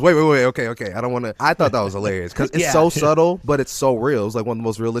 He goes, wait, okay. I don't want to. I thought that was hilarious because it's so subtle, but it's so real. It's like one of the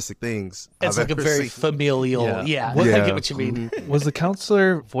most realistic things. It's I've like a ever very seen. familial. Yeah. I get what you mean. Was the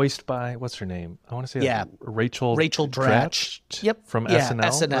counselor voiced by what's her name? I want to say Rachel Dratch. Yep. from yeah, SNL.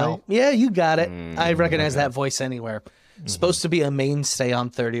 SNL. Right? Yeah, you got it. I recognize that voice anywhere. Supposed to be a mainstay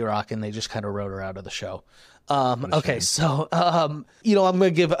on 30 Rock, and they just kind of wrote her out of the show. Okay, so I'm gonna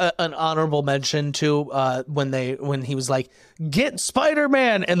give an honorable mention to when he was like, "Get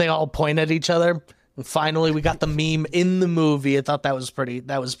Spider-Man," and they all point at each other. And finally, we got the meme in the movie. I thought that was pretty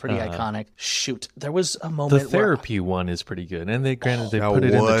iconic. Shoot, there was a The moment therapy one is pretty good, and they put it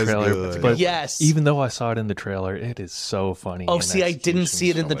in the was trailer. good. But Yes. even though I saw it in the trailer, it is so funny. Oh, in see, I didn't see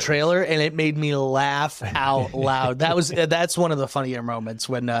it in the execution so trailer, and it made me laugh out loud. That's one of the funnier moments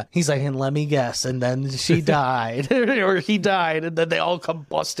when he's like, "And let me guess," and then she died, or he died, and then they all come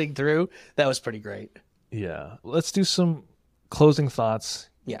busting through. That was pretty great. Yeah. Let's do some closing thoughts.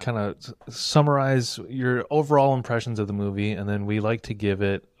 Yeah. Kind of summarize your overall impressions of the movie, and then we like to give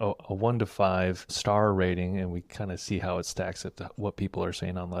it a 1 to 5 star rating, and we kind of see how it stacks up to what people are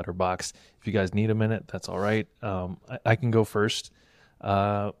saying on Letterboxd. If you guys need a minute, that's all right. I can go first.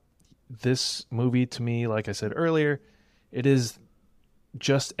 This movie, to me, like I said earlier, it is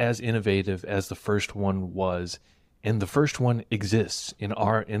just as innovative as the first one was, and the first one exists in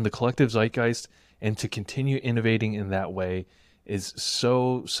the collective zeitgeist, and to continue innovating in that way is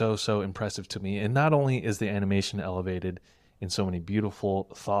so impressive to me. And not only is the animation elevated in so many beautiful,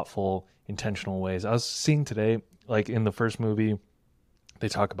 thoughtful, intentional ways. I was seeing today, like in the first movie, they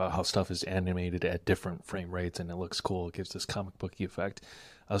talk about how stuff is animated at different frame rates and it looks cool. It gives this comic booky effect.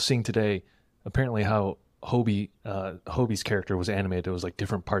 I was seeing today, apparently, how Hobie's character was animated. It was like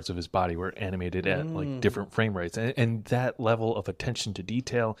different parts of his body were animated at like different frame rates. And that level of attention to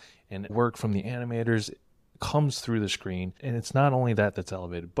detail and work from the animators comes through the screen. And it's not only that's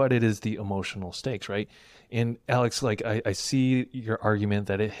elevated, but it is the emotional stakes, right? And Alex, like I see your argument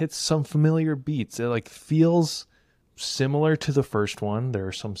that it hits some familiar beats. It like feels similar to the first one. There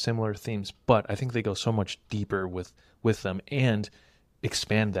are some similar themes, but I think they go so much deeper with them and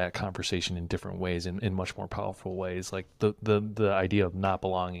expand that conversation in different ways, in much more powerful ways. Like the idea of not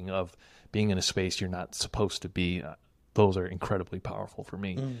belonging, of being in a space you're not supposed to be. Those are incredibly powerful for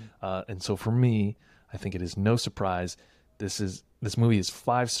me. And so for me, I think it is no surprise. This movie is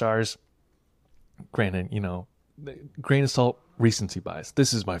 5 stars. Granted, grain of salt, recency bias.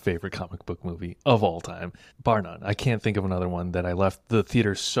 This is my favorite comic book movie of all time, bar none. I can't think of another one that I left the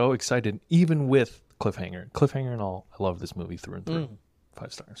theater so excited, even with cliffhanger and all. I love this movie through and through.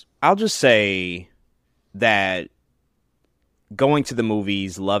 5 stars. I'll just say that going to the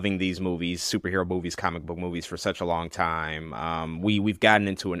movies, loving these movies, superhero movies, comic book movies for such a long time, we've gotten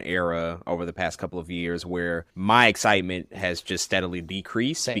into an era over the past couple of years where my excitement has just steadily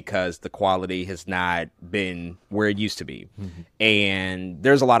decreased because the quality has not been where it used to be. And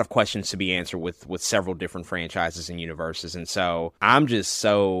there's a lot of questions to be answered with several different franchises and universes. And so I'm just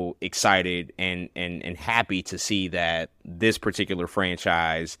so excited and happy to see that this particular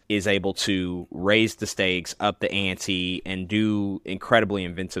franchise is able to raise the stakes, up the ante, and do incredibly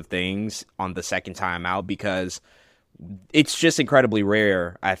inventive things on the second time out, because it's just incredibly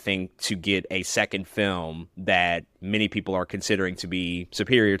rare, I think, to get a second film that many people are considering to be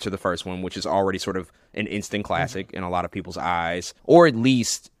superior to the first one, which is already sort of an instant classic in a lot of people's eyes, or at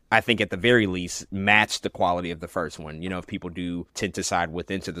least, I think at the very least, match the quality of the first one, if people do tend to side with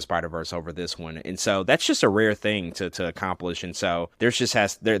Into the Spider-Verse over this one. And so that's just a rare thing to accomplish. And so there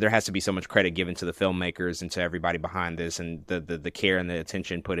has to be so much credit given to the filmmakers and to everybody behind this, and the care and the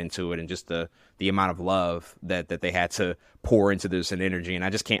attention put into it, and just the amount of love that they had to pour into this and energy. And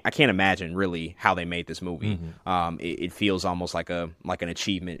I can't imagine really how they made this movie. It feels almost like an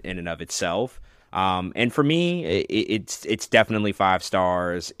achievement in and of itself. And for me, it's definitely 5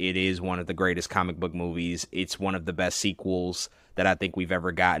 stars. It is one of the greatest comic book movies. It's one of the best sequels that I think we've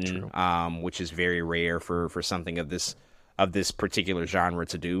ever gotten, which is very rare for something of this particular genre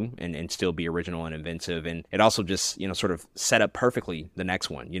to do and still be original and inventive. And it also just, sort of set up perfectly the next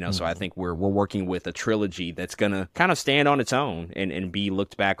one, so I think we're working with a trilogy that's going to kind of stand on its own and be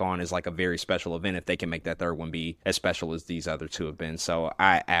looked back on as like a very special event if they can make that third one be as special as these other two have been. So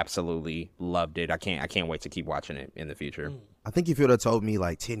I absolutely loved it. I can't wait to keep watching it in the future. I think if you would have told me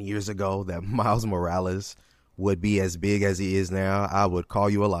like 10 years ago that Miles Morales would be as big as he is now, I would call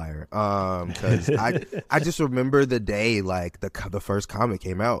you a liar. Because I just remember the day like the first comic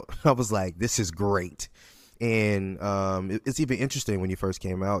came out. I was like, this is great. And it's even interesting when you first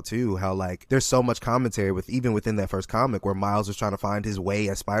came out too, how like there's so much commentary even within that first comic where Miles was trying to find his way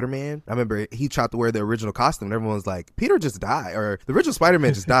as Spider-Man. I remember he tried to wear the original costume and everyone's like, Peter just died, or the original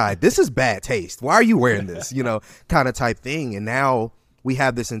Spider-Man just died. This is bad taste. Why are you wearing this? Kind of type thing. And now we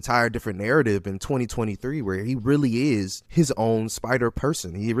have this entire different narrative in 2023 where he really is his own Spider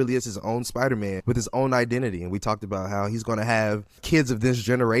person. He really is his own Spider-Man with his own identity. And we talked about how he's going to have kids of this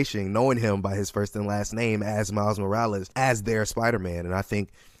generation knowing him by his first and last name as Miles Morales as their Spider-Man. And I think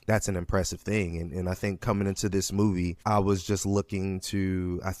that's an impressive thing. And I think coming into this movie, I was just looking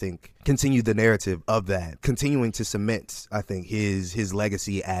to, continue the narrative of that, continuing to cement, his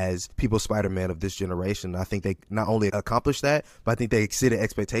legacy as people's Spider-Man of this generation. I think they not only accomplished that, but I think they exceeded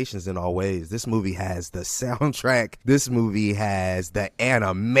expectations in all ways. This movie has the soundtrack. This movie has the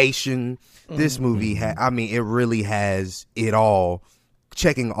animation. This movie it really has it all,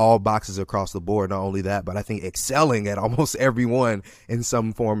 checking all boxes across the board. Not only that, but I think excelling at almost everyone in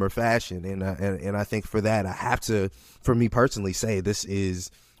some form or fashion. And I think for that, I have to, for me personally, say this is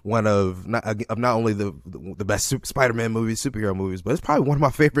one of not only the best Spider-Man movies, superhero movies, but it's probably one of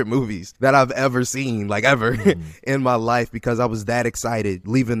my favorite movies that I've ever seen, like ever in my life, because I was that excited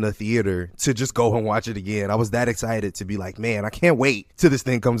leaving the theater to just go and watch it again. I was that excited to be like, man, I can't wait till this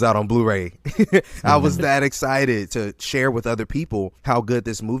thing comes out on Blu-ray. I was that excited to share with other people how good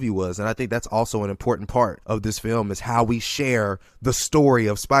this movie was. And I think that's also an important part of this film, is how we share the story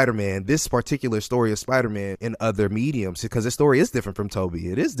of Spider-Man, this particular story of Spider-Man, in other mediums, because the story is different from Tobey.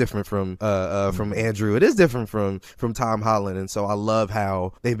 It is different from Andrew. It is different from Tom Holland. And so I love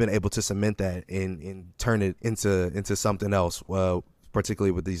how they've been able to cement that and turn it into something else.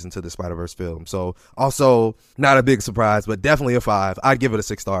 Particularly with these Into the Spider-Verse films. So also not a big surprise, but definitely a 5. I'd give it a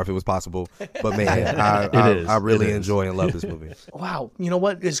 6 star if it was possible. But man, I really enjoy and love this movie. Wow. You know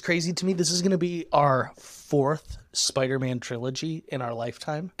what is crazy to me? This is going to be our 4th Spider-Man trilogy in our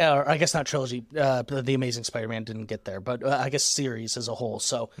lifetime. Or I guess not trilogy. The Amazing Spider-Man didn't get there, but I guess series as a whole.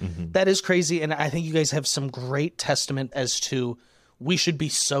 So that is crazy. And I think you guys have some great testament as to we should be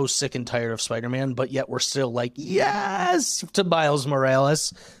so sick and tired of Spider-Man, but yet we're still like, yes, to Miles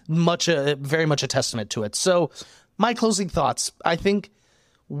Morales. Very much a testament to it. So my closing thoughts. I think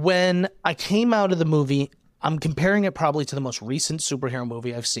when I came out of the movie, I'm comparing it probably to the most recent superhero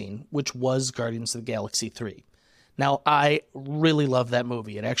movie I've seen, which was Guardians of the Galaxy 3. Now, I really love that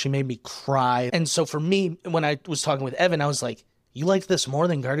movie. It actually made me cry. And so for me, when I was talking with Evan, I was like, you liked this more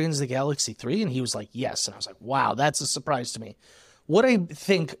than Guardians of the Galaxy 3? And he was like, yes. And I was like, wow, that's a surprise to me. What I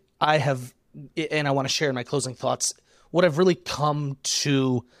think I have, and I want to share in my closing thoughts, what I've really come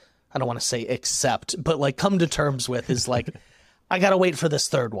to, I don't want to say accept, but like come to terms with is like, I gotta wait for this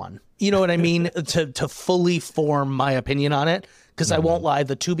third one. You know what I mean? to fully form my opinion on it. Because I won't lie,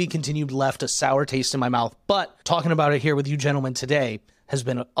 the to be continued left a sour taste in my mouth. But talking about it here with you gentlemen today has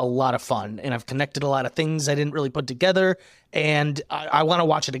been a lot of fun. And I've connected a lot of things I didn't really put together. And I want to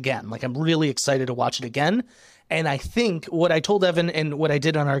watch it again. Like, I'm really excited to watch it again. And I think what I told Evan and what I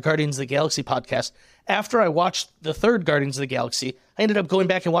did on our Guardians of the Galaxy podcast, after I watched the third Guardians of the Galaxy, I ended up going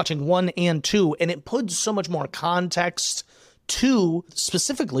back and watching 1 and 2. And it put so much more context to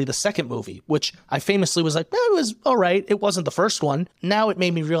specifically the second movie, which I famously was like, it was all right. It wasn't the first one. Now it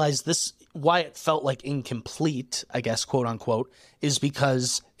made me realize why it felt like incomplete, I guess, quote unquote, is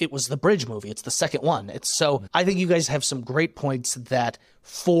because it was the bridge movie. It's the second one. I think you guys have some great points that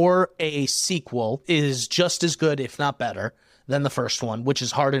for a sequel is just as good, if not better, than the first one, which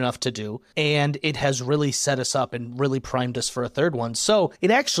is hard enough to do. And it has really set us up and really primed us for a third one. So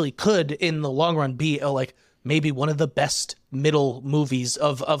it actually could, in the long run, be maybe one of the best middle movies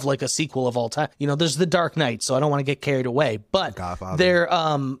of like a sequel of all time. You know, there's The Dark Knight, so I don't want to get carried away. But there,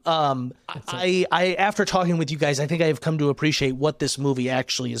 I after talking with you guys, I think I have come to appreciate what this movie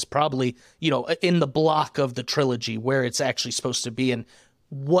actually is probably, you know, in the block of the trilogy where it's actually supposed to be and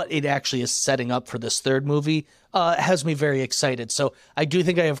what it actually is setting up for this third movie has me very excited. So I do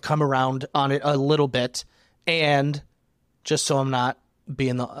think I have come around on it a little bit. And just so I'm not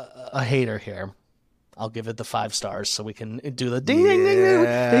being a hater here, I'll give it the 5 stars so we can do the ding, ding, ding, ding.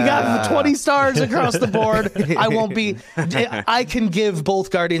 You got the 20 stars across the board. I can give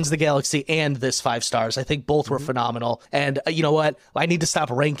both Guardians of the Galaxy and this 5 stars. I think both were phenomenal. And you know what? I need to stop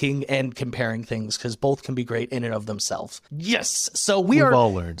ranking and comparing things because both can be great in and of themselves. Yes. So we've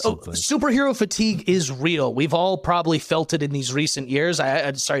all learned something. Superhero fatigue is real. We've all probably felt it in these recent years.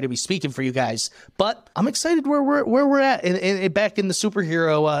 I'm sorry to be speaking for you guys, but I'm excited where we're at back in the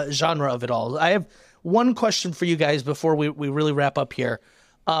superhero genre of it all. I have one question for you guys before we really wrap up here.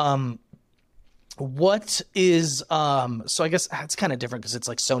 What is so I guess it's kind of different because it's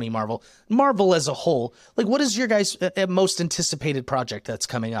like Sony Marvel as a whole. Like, what is your guys' most anticipated project that's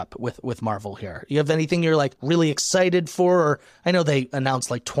coming up with Marvel here? You have anything you're like really excited for? Or I know they announced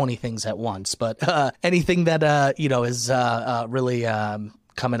like 20 things at once, but anything that you know is really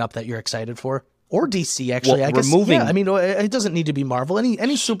coming up that you're excited for? Or DC, actually. Well, I guess. Yeah, I mean, it doesn't need to be Marvel. Any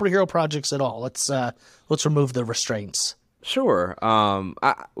superhero projects at all? Let's remove the restraints. Sure.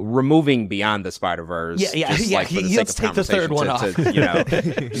 Removing Beyond the Spider-Verse. Yeah. Like for the Let's take the third one off. You know,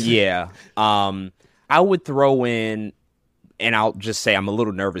 yeah. I would throw in, and I'll just say I'm a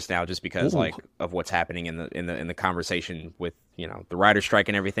little nervous now, just because like of what's happening in the conversation with, you know, the writer's strike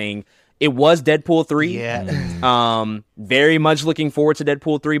and everything. It was Deadpool 3. Yeah. Very much looking forward to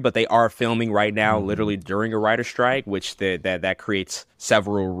Deadpool 3, but they are filming right now, literally during a writer's strike, which that creates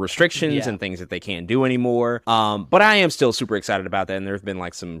several restrictions and things that they can't do anymore. But I am still super excited about that, and there's been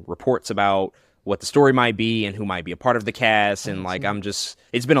like some reports about what the story might be and who might be a part of the cast. And like,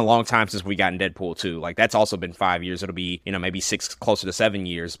 it's been a long time since we got in Deadpool 2. Like, that's also been 5 years. It'll be, you know, maybe 6, closer to 7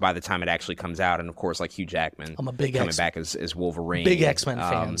 years by the time it actually comes out. And of course, like Hugh Jackman I'm a big coming back as Wolverine. Big X-Men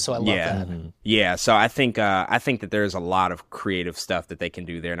fan, so I love that. Yeah. So I think that there's a lot of creative stuff that they can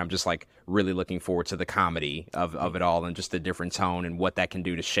do there. And I'm just like really looking forward to the comedy of it all and just the different tone and what that can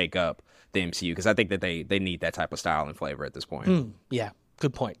do to shake up the MCU. Because I think that they need that type of style and flavor at this point. Yeah.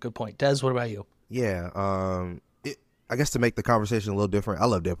 Good point. Des, what about you? Yeah, I guess to make the conversation a little different, I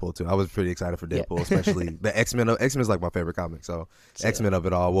love Deadpool too. I was pretty excited for Deadpool, especially the X-Men. X-Men is like my favorite comic, so X-Men of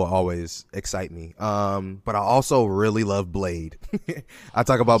it all will always excite me. But I also really love Blade. I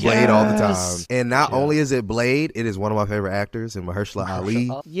talk about Blade all the time, and not only is it Blade, it is one of my favorite actors in Mahershala Ali.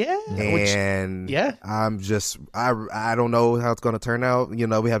 And I'm just I don't know how it's going to turn out. You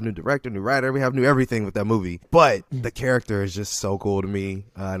know, we have new director, new writer, we have new everything with that movie, but the character is just so cool to me,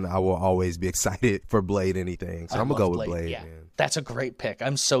 and I will always be excited for Blade anything. So I'm gonna go with Blade. Yeah. Man. That's a great pick.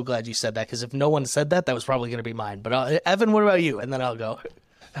 I'm so glad you said that, because if no one said that, that was probably going to be mine. But Evan, what about you? And then I'll go.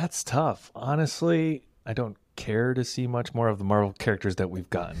 That's tough. Honestly, I don't care to see much more of the Marvel characters that we've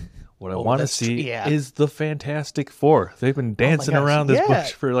gotten. What I want to see is the Fantastic Four. They've been dancing around this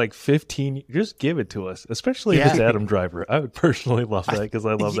bush for like 15 years. Just give it to us, especially if it's Adam Driver. I would personally love that because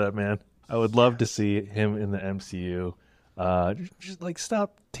I love that man. I would love to see him in the MCU. Just like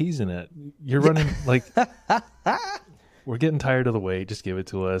stop teasing it. You're running like we're getting tired of the wait. Just give it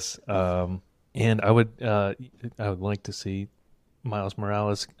to us. And I would like to see Miles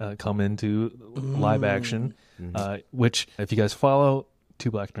Morales come into live action. Which, if you guys follow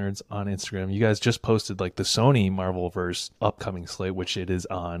Two Black Nerds on Instagram, you guys just posted like the Sony Marvelverse upcoming slate, which it is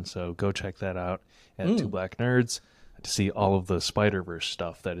on. So go check that out at Two Black Nerds to see all of the Spider-Verse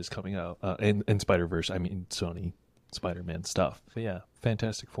stuff that is coming out. And Spider-Verse, I mean Sony Spider-Man stuff. But yeah,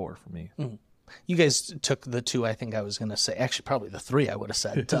 Fantastic Four for me. You guys took the two I think I was going to say. Actually, probably the three I would have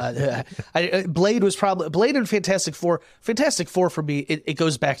said. Blade was probably Blade and Fantastic Four. Fantastic Four for me, it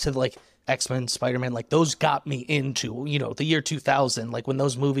goes back to like X-Men, Spider-Man. Like those got me into, the year 2000. Like when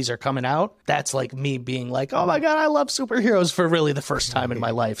those movies are coming out, that's like me being like, oh my God, I love superheroes for really the first time in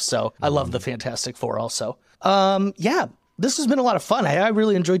my life. So I love the Fantastic Four also. Yeah. This has been a lot of fun. I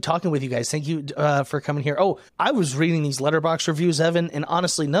really enjoyed talking with you guys. Thank you for coming here. Oh, I was reading these Letterboxd reviews, Evan, and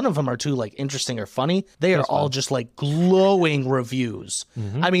honestly, none of them are too like interesting or funny. They are all just like glowing reviews.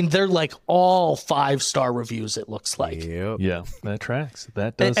 I mean, they're like all 5-star reviews. It looks like. Yep. Yeah, that tracks.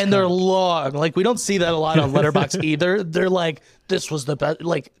 That does. And they're long. Like we don't see that a lot on Letterboxd either. They're like, this was the best.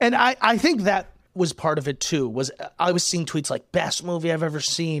 Like, and I think that was part of it too. Was I was seeing tweets like best movie I've ever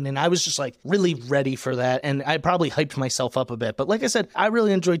seen, and I was just like really ready for that, and I probably hyped myself up a bit. But like I said, I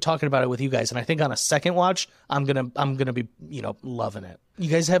really enjoyed talking about it with you guys, and I think on a second watch, I'm gonna be loving it. You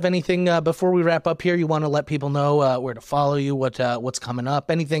guys have anything before we wrap up here? You want to let people know where to follow you, what's coming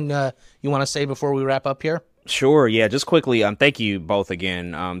up? Anything you want to say before we wrap up here? Sure. Yeah. Just quickly. Thank you both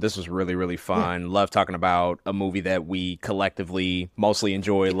again. This was really, really fun. Love talking about a movie that we collectively mostly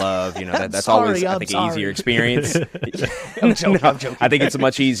enjoy, love. That's always, I think, an easier experience. I'm joking. I think it's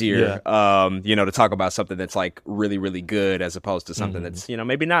much easier, to talk about something that's like really, really good as opposed to something that's,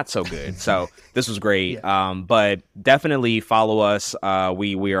 maybe not so good. So this was great. But definitely follow us.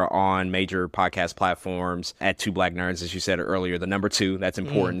 We are on major podcast platforms at Two Black Nerds, as you said earlier, the number 2. That's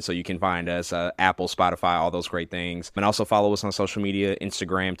important. So you can find us Apple, Spotify, all those great things. And also follow us on social media,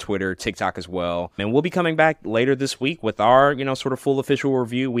 Instagram, Twitter, TikTok as well. And we'll be coming back later this week with our, sort of full official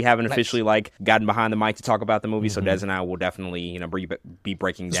review. We haven't officially gotten behind the mic to talk about the movie, so Des and I will definitely, be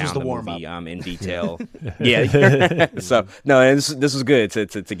breaking down the movie in detail. Yeah. So no, this was good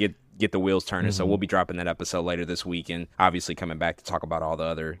to get the wheels turning. So we'll be dropping that episode later this week, and obviously coming back to talk about all the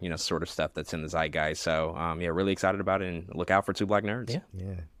other, sort of stuff that's in the zeitgeist. So really excited about it, and look out for Two Black Nerds.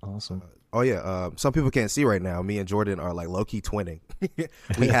 Yeah. Awesome. Some people can't see right now. Me and Jordan are like low key twinning.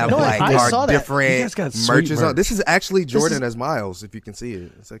 We have I saw our that. different got merches sweet on. This is actually Jordan as Miles, if you can see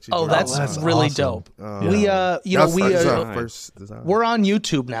it. It's actually Jordan that's as Miles. really awesome. dope. First design. We're on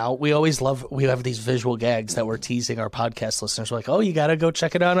YouTube now. We have these visual gags that we're teasing our podcast listeners. We're like, oh, you got to go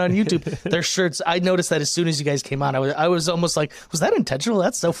check it out on YouTube. Their shirts. I noticed that as soon as you guys came on, I was almost like, was that intentional?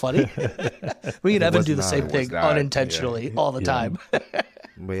 That's so funny. Me and Evan do the same thing unintentionally all the time.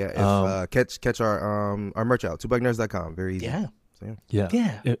 But yeah, catch our merch out, twoblacknerds.com. Very easy.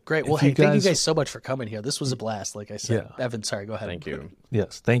 Yeah. Great. Well, hey, thank you guys so much for coming here. This was a blast, like I said. Evan, sorry, go ahead. Thank you.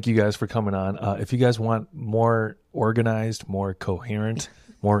 Yes, thank you guys for coming on. If you guys want more organized, more coherent,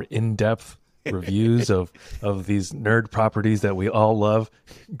 more in-depth reviews of these nerd properties that we all love,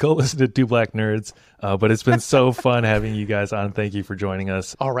 go listen to Two Black Nerds. But it's been so fun having you guys on. Thank you for joining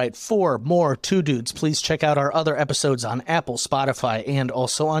us. All right, for more Two Dudes, please check out our other episodes on Apple, Spotify, and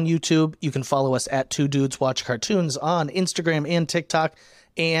also on YouTube. You can follow us at Two Dudes Watch Cartoons on Instagram and TikTok.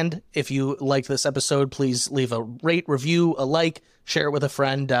 And if you liked this episode, please leave a rate, review, a like, share it with a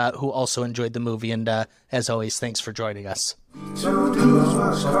friend who also enjoyed the movie. And as always, thanks for joining us. Two dudes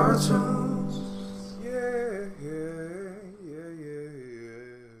watch cartoons.